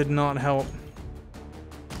run. That did not help.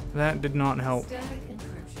 That did not help. Static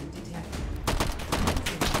encryption detected.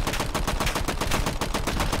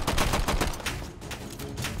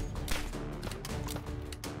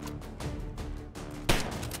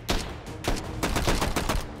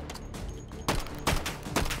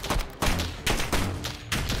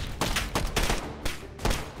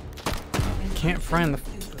 Can't find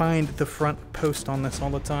the front post on this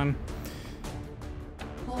all the time.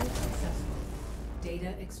 Hold successful.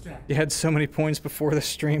 Data extracted. You had so many points before the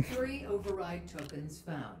stream. 3 override tokens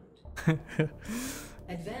found.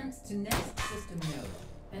 Advance to next system node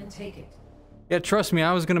and take it. Yeah, trust me,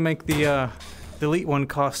 I was gonna make the delete one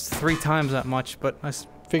cost 3 times that much, but I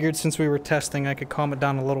figured since we were testing, I could calm it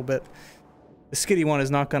down a little bit. The skitty one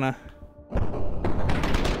is not gonna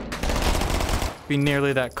be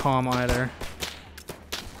nearly that calm either.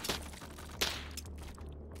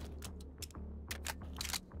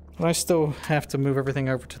 But I still have to move everything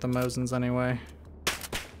over to the Mosins anyway.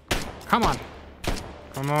 Come on!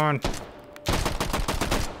 Come on!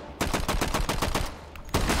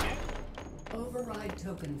 Override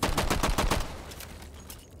token found.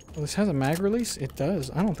 Well, this has a mag release? It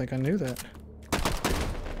does. I don't think I knew that.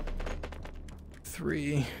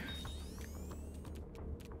 3.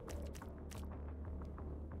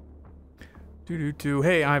 Doo-doo-doo.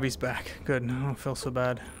 Hey, Ivy's back. Good. I don't feel so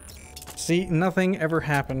bad. See, nothing ever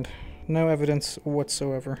happened. No evidence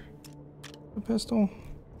whatsoever. A pistol.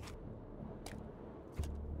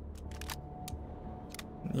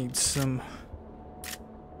 Need some...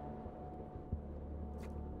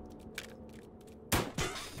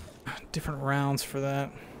 different rounds for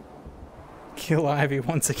that. Kill Ivy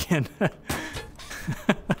once again.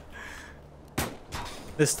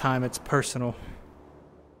 This time it's personal.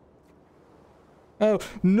 Oh,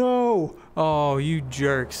 no! Oh, you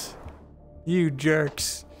jerks. You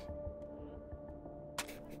jerks.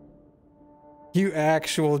 You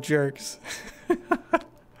actual jerks.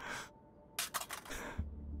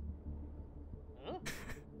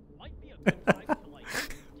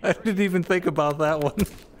 I didn't even think about that one.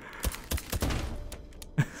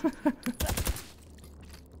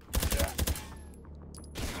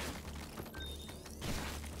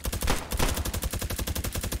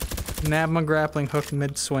 Nab my grappling hook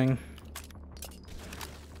mid-swing.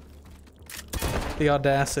 The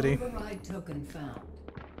audacity. Override token found.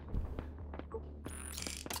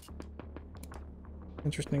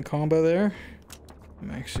 Interesting combo there.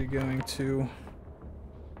 I'm actually going to...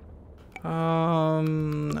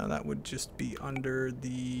 no, that would just be under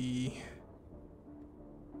the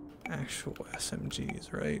actual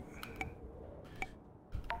SMGs, right?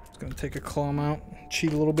 Just gonna take a claw out,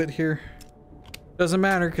 cheat a little bit here. Doesn't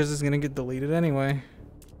matter because it's gonna get deleted anyway.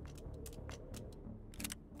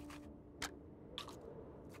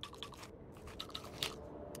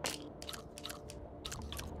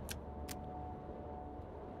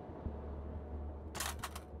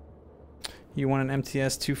 You want an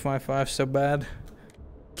MTS 255 so bad?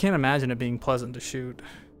 Can't imagine it being pleasant to shoot.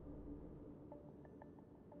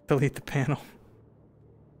 Delete the panel.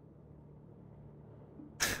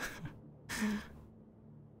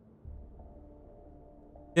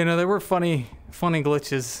 You know, there were funny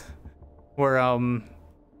glitches where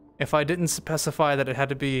if I didn't specify that it had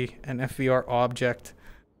to be an FVR object,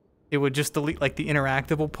 it would just delete like the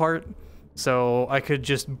interactable part, so I could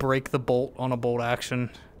just break the bolt on a bolt action.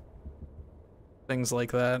 Things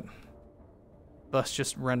like that. Thus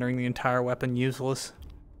just rendering the entire weapon useless.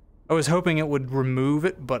 I was hoping it would remove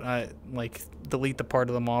it, but I like delete the part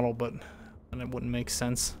of the model, but then it wouldn't make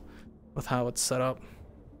sense with how it's set up.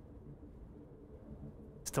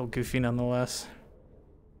 Still goofy nonetheless.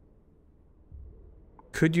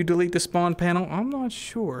 Could you delete the spawn panel? I'm not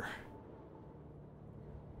sure.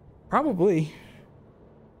 Probably.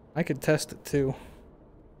 I could test it too.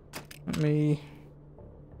 Let me...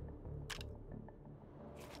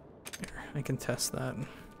 Here, I can test that.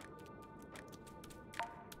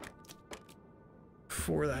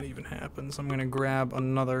 Before that even happens, I'm gonna grab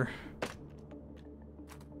another...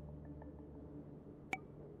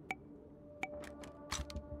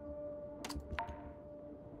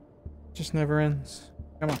 Just never ends.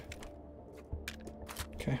 Come on.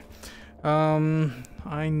 Okay.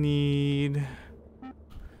 I need...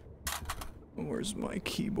 Where's my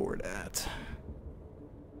keyboard at?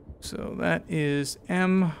 So that is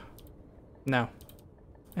M. No.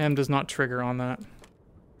 M does not trigger on that.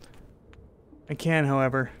 I can,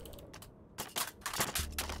 however,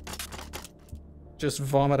 just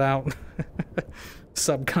vomit out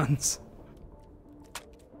subguns.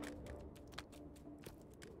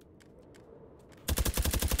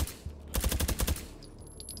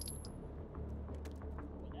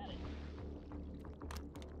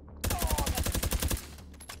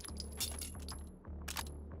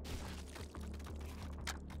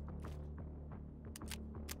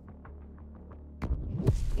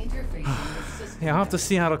 Yeah, I'll have to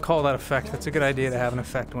see how to call that effect. That's a good idea to have an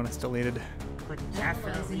effect when it's deleted. Could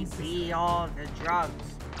definitely be all the drugs.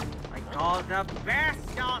 Like all the best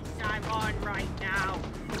stops I'm on right now.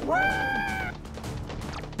 I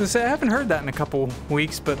haven't heard that in a couple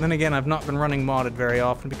weeks, but then again, I've not been running modded very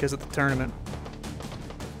often because of the tournament.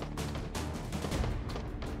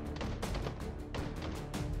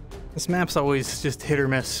 This map's always just hit or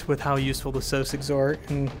miss with how useful the Sosigs are,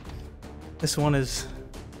 and this one is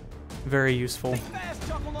very useful.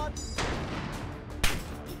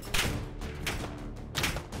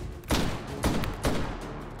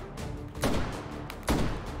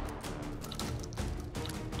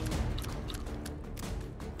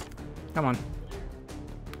 Come on.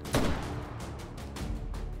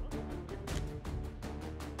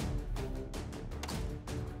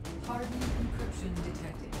 Hardened encryption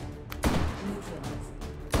detected. Neutralized.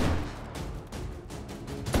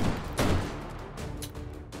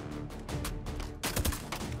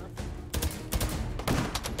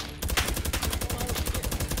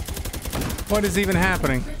 What is even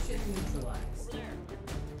happening? Encryption neutralized.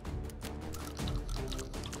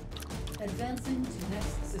 Advancing to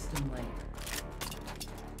next system layer.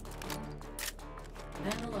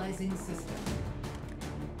 Analyzing system.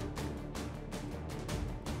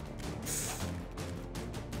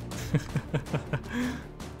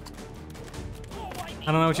 I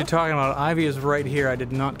don't know what you're talking about. Ivy is right here. I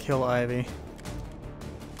did not kill Ivy.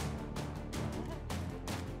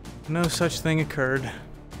 No such thing occurred.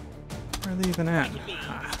 Where are they even at?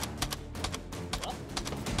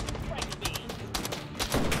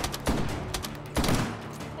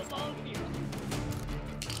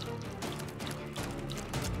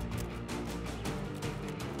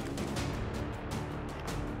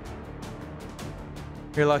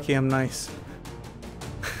 You're lucky I'm nice.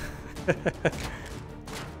 Check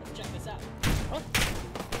this out.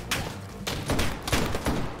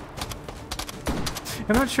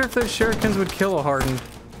 I'm not sure if those shurikens would kill a hardened.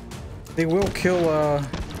 They will kill,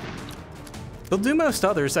 they'll do most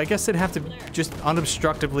others. I guess they'd have to just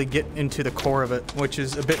unobstructively get into the core of it, which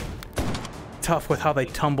is a bit tough with how they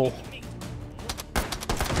tumble.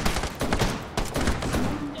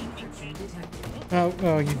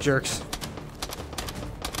 Oh, you jerks.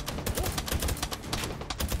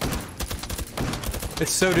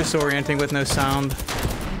 It's so disorienting with no sound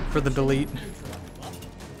for the delete.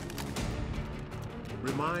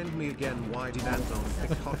 Remind me again, why did Anton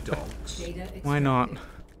pick hot dogs? Why not?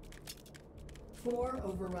 4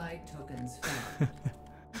 override tokens found.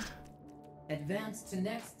 Advance to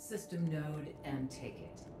next system node and take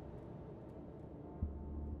it.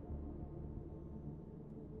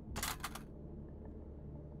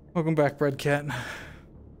 Welcome back, Bread Cat.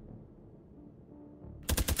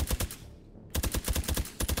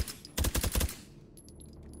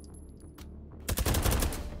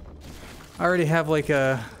 I already have like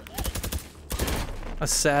a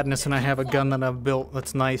sadness when I have a gun that I've built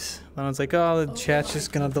that's nice. And I was like, oh, the chat's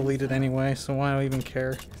just gonna delete it anyway, so why do I even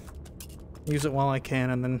care? Use it while I can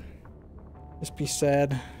and then just be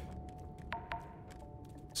sad.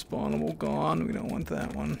 Spawnable gone, we don't want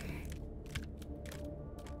that one.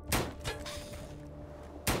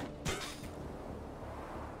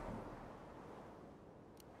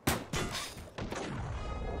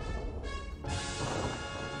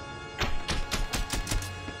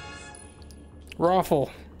 Raffle.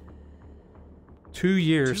 2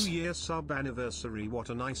 years. 2-year sub anniversary. What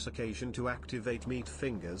a nice occasion to activate meat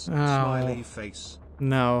fingers. Oh. Smiley face.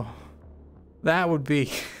 No. That would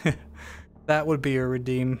be that would be a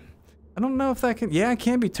redeem. I don't know if that can, yeah, it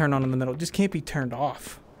can be turned on in the middle. It just can't be turned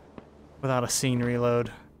off without a scene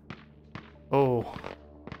reload. Oh.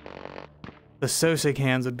 The Sosig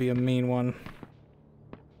hands would be a mean one.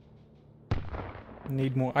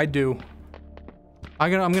 Need more. I do.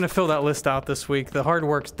 I'm gonna fill that list out this week. The hard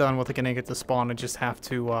work's done with getting it to spawn. I just have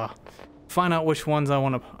to find out which ones I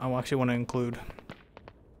actually want to include.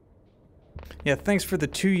 Yeah, thanks for the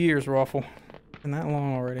 2 years, Raffle. Been that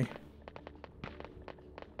long already.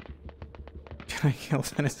 Can I kill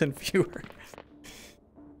innocent viewer?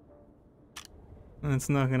 That's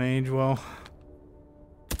not gonna age well.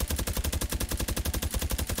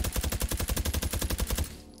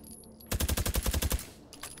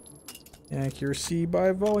 Accuracy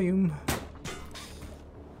by volume.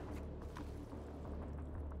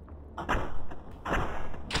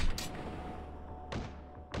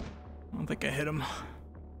 him.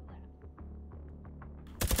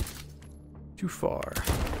 Too far.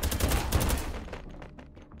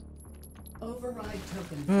 Override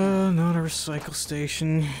token. Not a recycle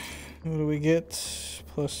station. What do we get?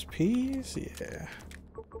 Plus P's? Yeah.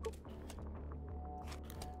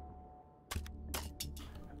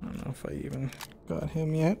 I don't know if I even got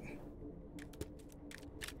him yet.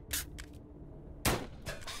 I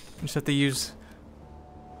just have to use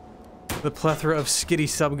the plethora of skitty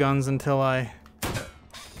subguns until I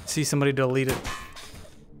see somebody delete it.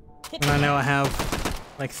 And I know I have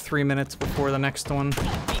like 3 minutes before the next one.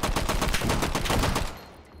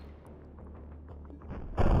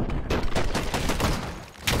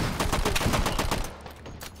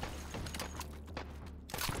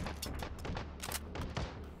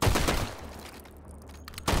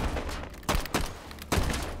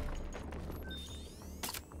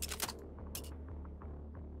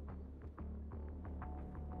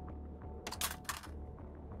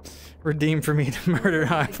 Redeem for me to murder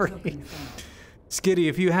Ivory. Skitty,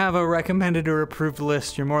 if you have a recommended or approved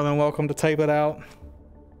list, you're more than welcome to type it out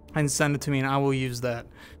and send it to me, and I will use that.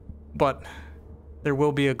 But there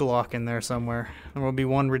will be a Glock in there somewhere. There will be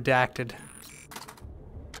one redacted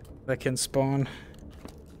that can spawn.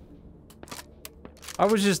 I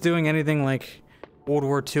was just doing anything like World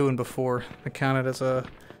War II and before that counted as a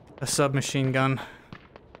submachine gun.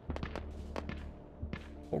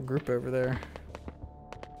 Whole group over there.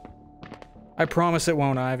 I promise it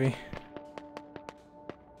won't, Ivy.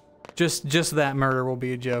 Just that murder will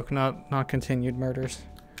be a joke, not continued murders.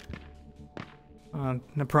 I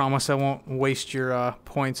promise I won't waste your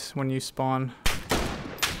points when you spawn.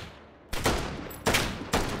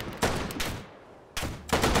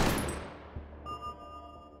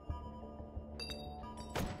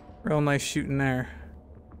 Real nice shooting there.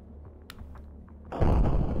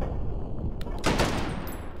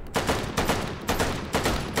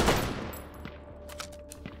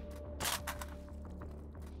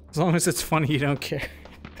 As long as it's funny, you don't care.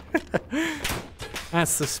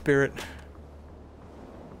 That's the spirit.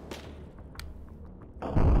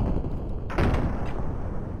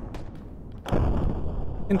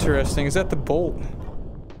 Interesting. Is that the bolt?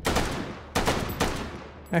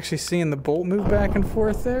 Actually seeing the bolt move back and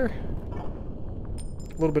forth there.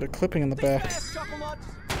 A little bit of clipping in the back.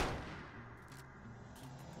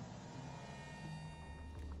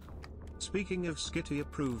 Speaking of Skitty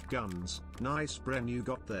approved guns, nice Bren you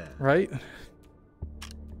got there. Right?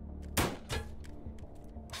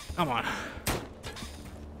 Come on.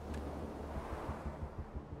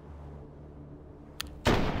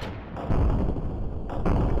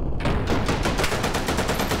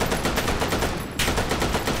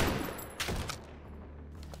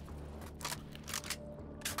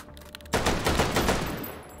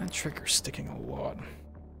 That trigger's sticking a lot.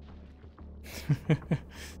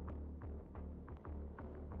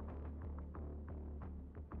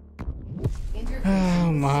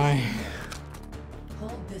 Oh my.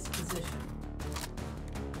 Hold this position.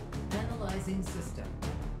 Analyzing system.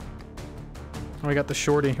 Oh, we got the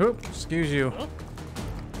shorty. Oop, excuse you.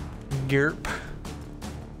 Gerp.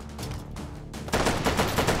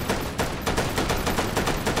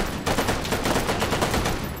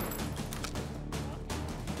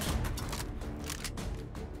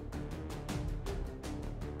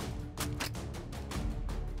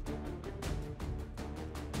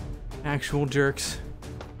 Actual jerks.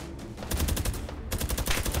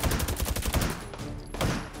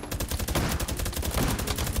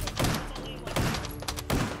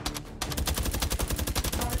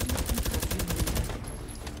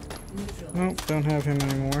 Nope, don't have him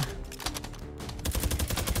anymore.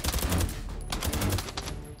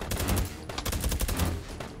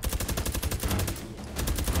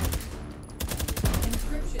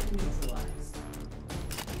 Encryption neutralized.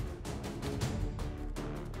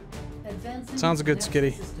 Advancing Sounds good, next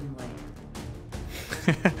Skitty. system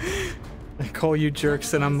layer. I call you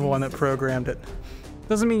jerks and I'm the one that programmed it.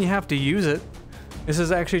 Doesn't mean you have to use it. This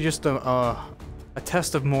is actually just a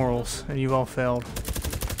test of morals, and you've all failed.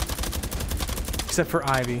 Except for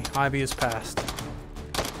Ivy. Ivy has passed.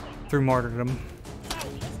 Through martyrdom.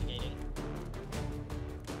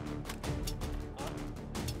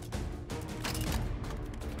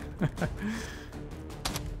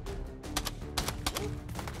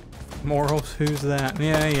 Morals? Who's that?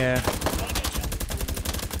 Yeah, yeah.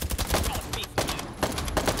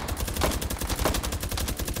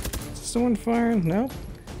 Is someone firing? Nope.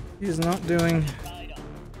 He is not doing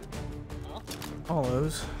all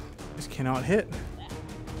those. Just cannot hit.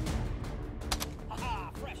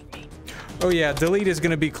 Oh yeah, delete is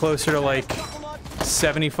gonna be closer to like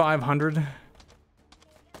 7,500.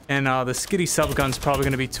 And the skitty subgun's probably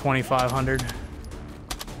going to be 2,500.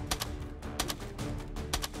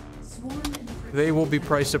 They will be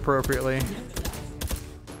priced appropriately.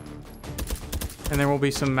 And there will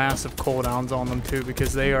be some massive cooldowns on them too,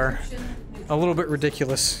 because they are a little bit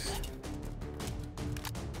ridiculous.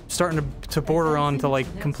 Starting to border on to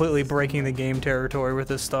like completely breaking the game territory with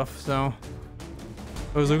this stuff, so.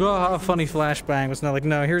 I was like, oh, funny flashbang. It's not like,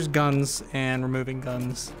 no, here's guns and removing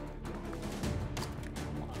guns.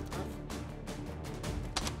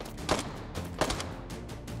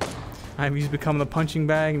 He's become the punching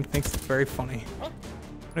bag and thinks it's very funny. What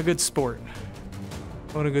a good sport.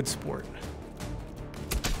 What a good sport.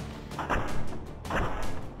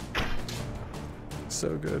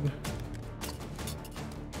 So good.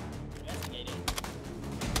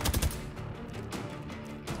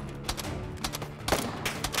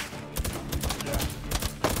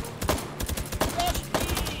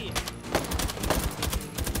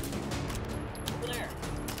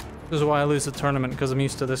 This is why I lose the tournament, because I'm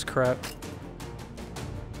used to this crap.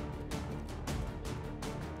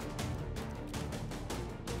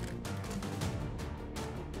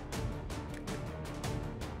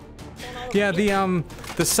 Yeah, the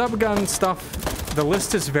subgun stuff, the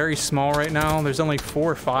list is very small right now. There's only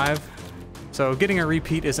 4 or 5. So getting a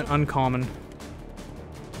repeat isn't uncommon.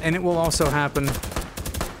 And it will also happen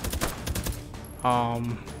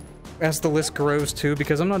as the list grows too,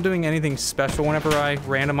 because I'm not doing anything special whenever I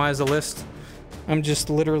randomize the list. I'm just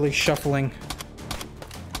literally shuffling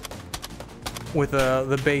with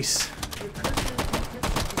the base.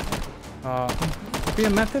 Be a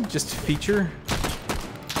method? Just feature?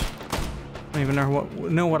 I don't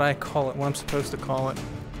even know what I call it, what I'm supposed to call it.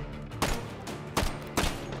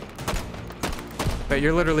 But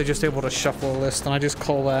you're literally just able to shuffle a list, and I just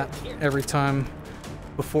call that every time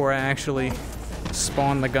before I actually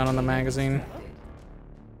spawn the gun on the magazine.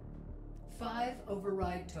 5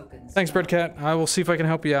 override tokens. Thanks, Breadcat. I will see if I can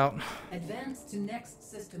help you out. Advance to next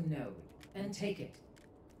system node and take it.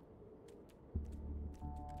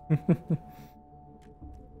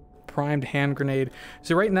 Primed hand grenade.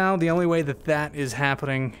 So right now, the only way that is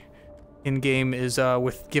happening in game is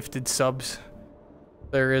with gifted subs.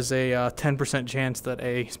 There is a 10% chance that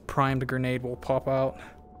a primed grenade will pop out.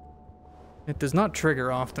 It does not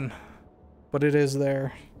trigger often, but it is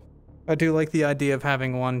there. I do like the idea of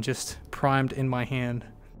having one just primed in my hand.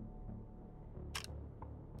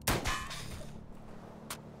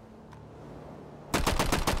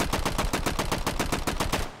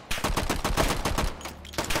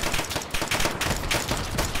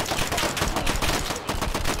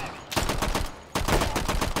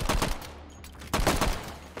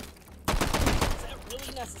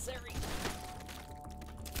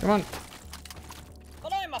 Come on.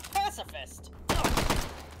 But I'm a pacifist.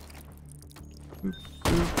 Boop,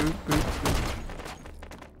 boop, boop,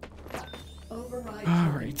 boop. All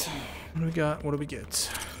right. What do we got? What do we get?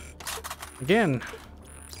 Again.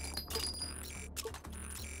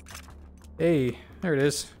 Hey, there it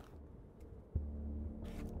is.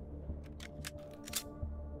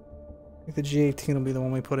 I think the G18 will be the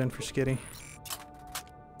one we put in for Skitty.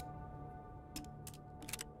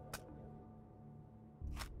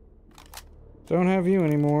 Don't have you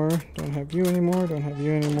anymore. Don't have you anymore. Don't have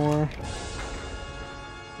you anymore.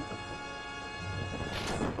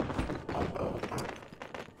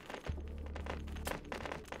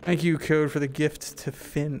 Thank you, Code, for the gift to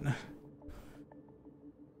Finn.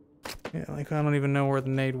 Yeah, like I don't even know where the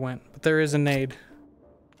nade went. But there is a nade.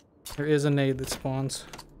 There is a nade that spawns.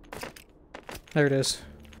 There it is.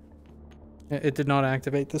 It did not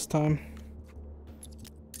activate this time.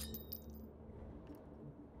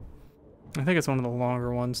 I think it's one of the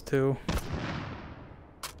longer ones too.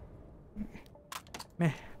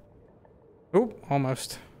 Meh. Oh,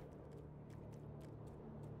 almost.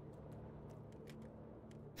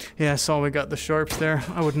 Yeah, I saw we got the sharps there.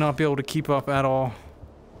 I would not be able to keep up at all.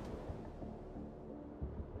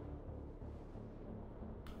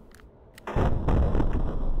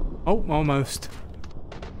 Oh, almost.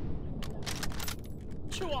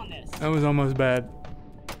 Chew on this. That was almost bad.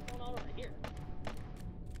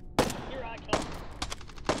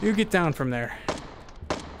 You get down from there.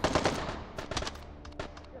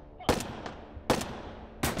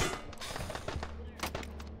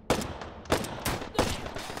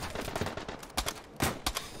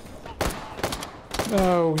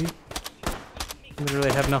 Oh, we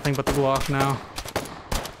literally have nothing but the Glock now.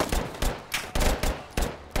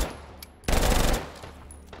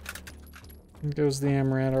 There goes the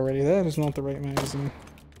AMRAD already. That is not the right magazine.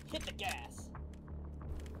 Hit the gas.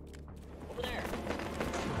 Over there.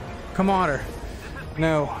 Come on her.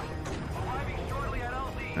 No. Arriving shortly at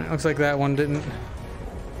LZ. Looks like that one didn't.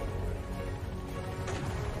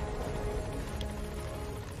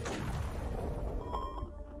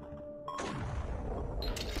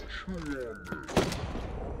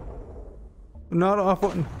 Not off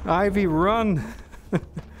one. Ivy, run!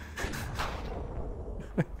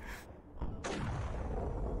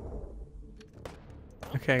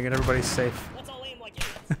 Okay, get everybody safe.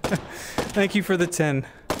 Thank you for the 10.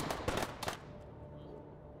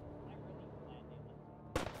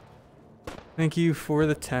 Thank you for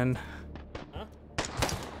the 10.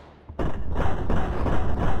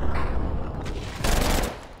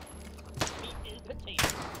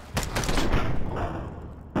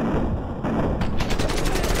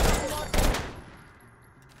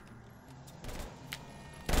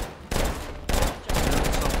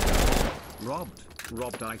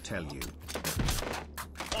 Robbed, I tell you.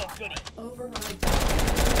 Oh, goody. Override.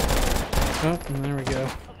 Oh, there we go.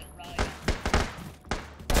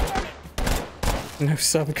 No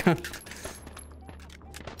subgun.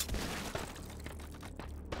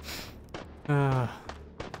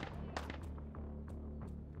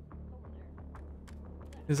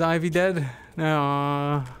 Is Ivy dead?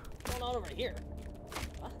 No. What's going on over here?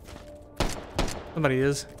 Huh? Somebody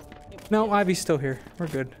is. No, Ivy's still here. We're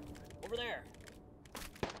good. Over there.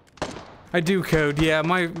 I do code. Yeah,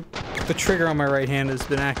 the trigger on my right hand has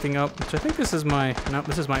been acting up, which I think this is my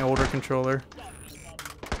this is my older controller.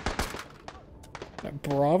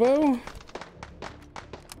 Bravo?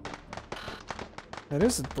 That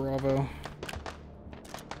is Bravo.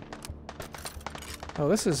 Oh,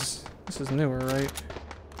 this is newer, right?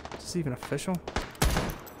 Is this even official?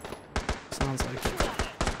 Sounds like it.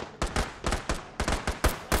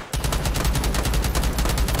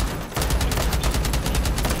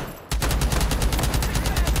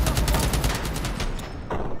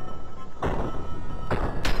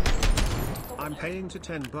 I'm paying to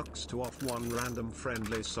 $10 to off one random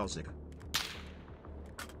friendly Sozig.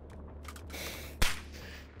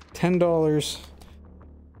 $10.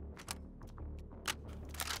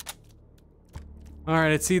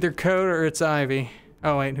 Alright, it's either Code or it's Ivy.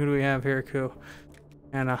 Oh wait, who do we have here? Cool.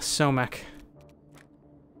 And Somek.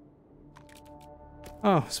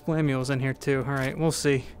 Oh, Splamule's in here too. Alright, we'll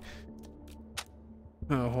see.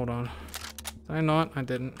 Oh, hold on. Did I not? I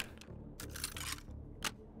didn't.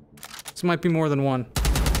 This might be more than one.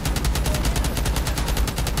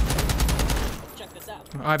 Check this out.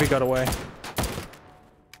 Ivy got away.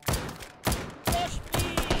 Push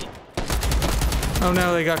me! Oh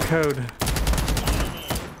no, they got Code.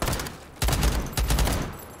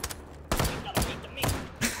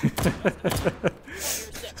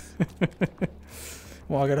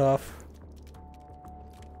 Walk it off.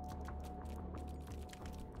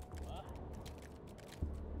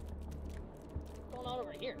 What's going on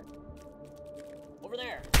over here? Over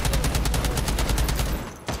there.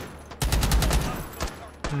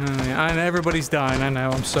 Yeah, and everybody's dying. I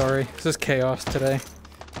know. I'm sorry. This is chaos today.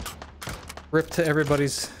 Rip to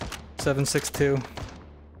everybody's 762.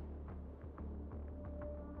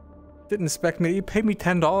 Didn't expect me. You paid me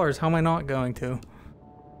 $10. How am I not going to?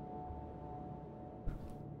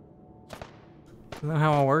 Isn't that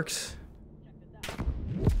how it works?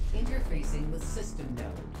 Interfacing with system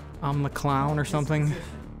node. I'm the clown or something.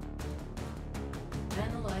 Disposition.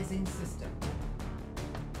 Analyzing system.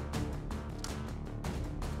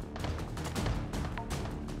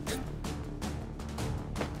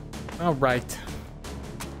 All right.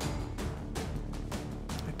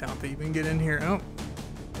 I doubt they even get in here. Oh.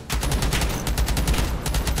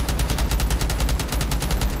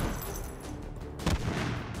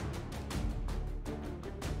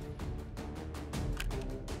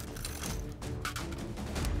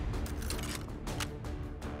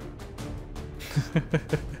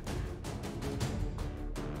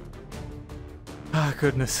 Ah,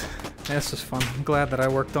 goodness. This was fun. I'm glad that I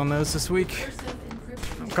worked on those this week.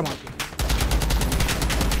 Oh, come on.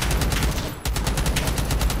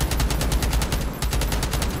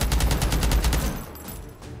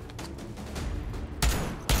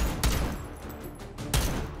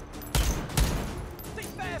 Think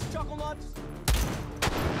fast, Chuckle Nuts!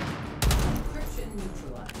 Encryption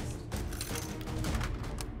neutralized.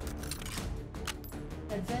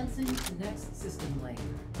 Advancing to next system layer.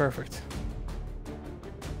 Perfect.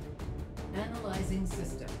 Analyzing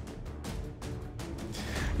system.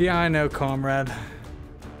 Yeah, I know, comrade.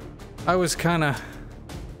 I was kind of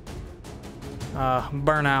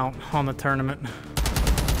burnt out on the tournament.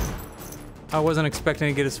 I wasn't expecting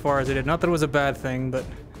to get as far as I did. Not that it was a bad thing, but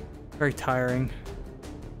very tiring.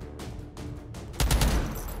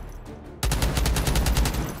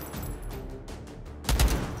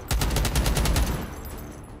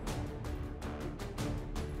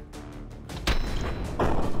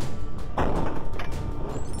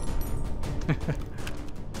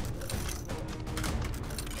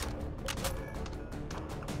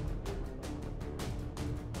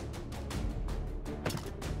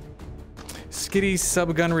 Skitty's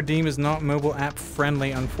subgun redeem is not mobile app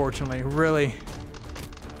friendly, unfortunately. Really?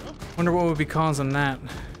 Wonder what would be causing that.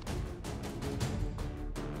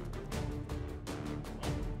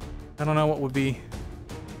 I don't know what would be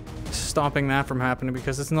stopping that from happening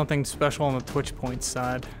because it's nothing special on the Twitch Point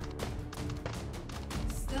side.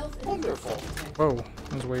 Wonderful. Whoa,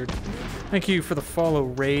 that was weird. Thank you for the follow,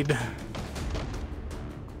 Raid.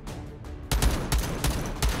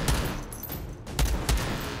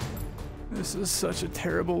 This is such a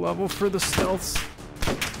terrible level for the stealths.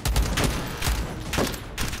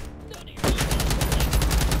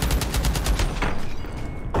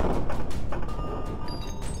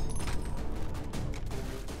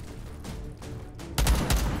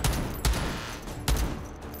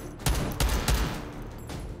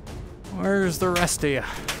 Where's the rest of you?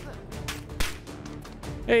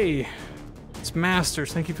 Hey, it's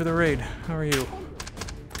Masters. Thank you for the raid. How are you?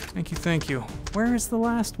 Thank you, thank you. Where is the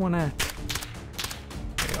last one at?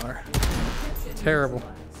 They are. Terrible.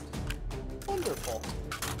 Wonderful.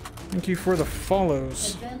 Thank you for the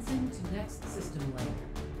follows. Advancing to next system layer.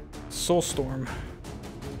 Soulstorm.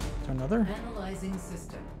 Another? Analyzing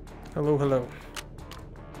system. Hello, hello.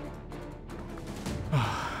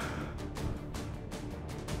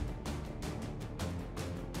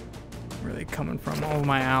 Where are they coming from? All of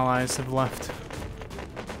my allies have left.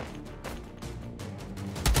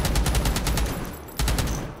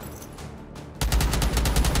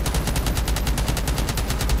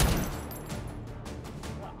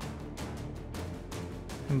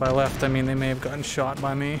 And by left, I mean they may have gotten shot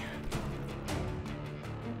by me.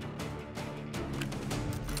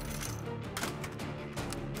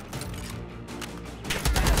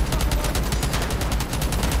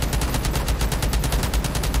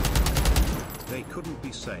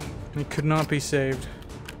 They could not be saved.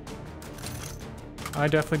 I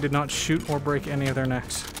definitely did not shoot or break any of their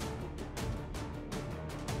necks.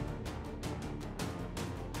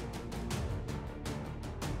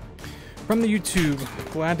 From the YouTube,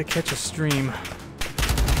 glad to catch a stream.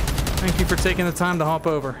 Thank you for taking the time to hop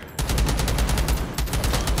over.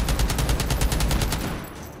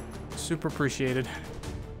 Super appreciated.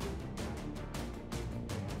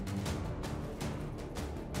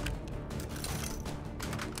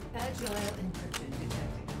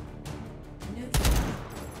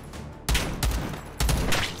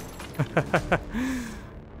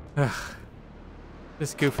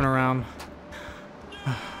 Just goofing around.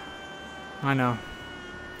 I know.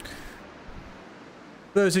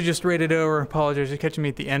 Those who just raided over, apologize for catching me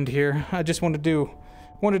at the end here. I just wanted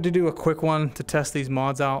to do a quick one to test these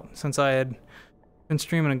mods out since I had been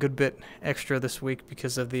streaming a good bit extra this week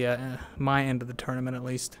because of the my end of the tournament at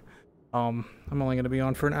least. I'm only going to be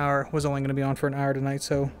on for an hour. Was only going to be on for an hour tonight,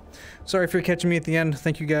 so sorry for catching me at the end.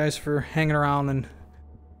 Thank you guys for hanging around and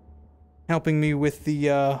helping me with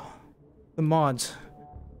the mods.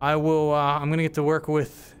 I'm gonna get to work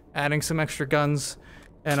with adding some extra guns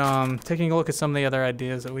and taking a look at some of the other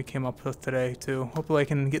ideas that we came up with today too. Hopefully I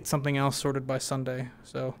can get something else sorted by Sunday,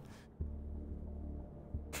 so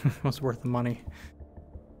it was worth the money.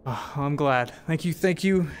 I'm glad. Thank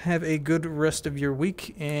you. Have a good rest of your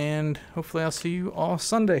week, and hopefully I'll see you all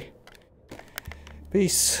Sunday.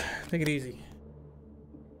 Peace. Take it easy.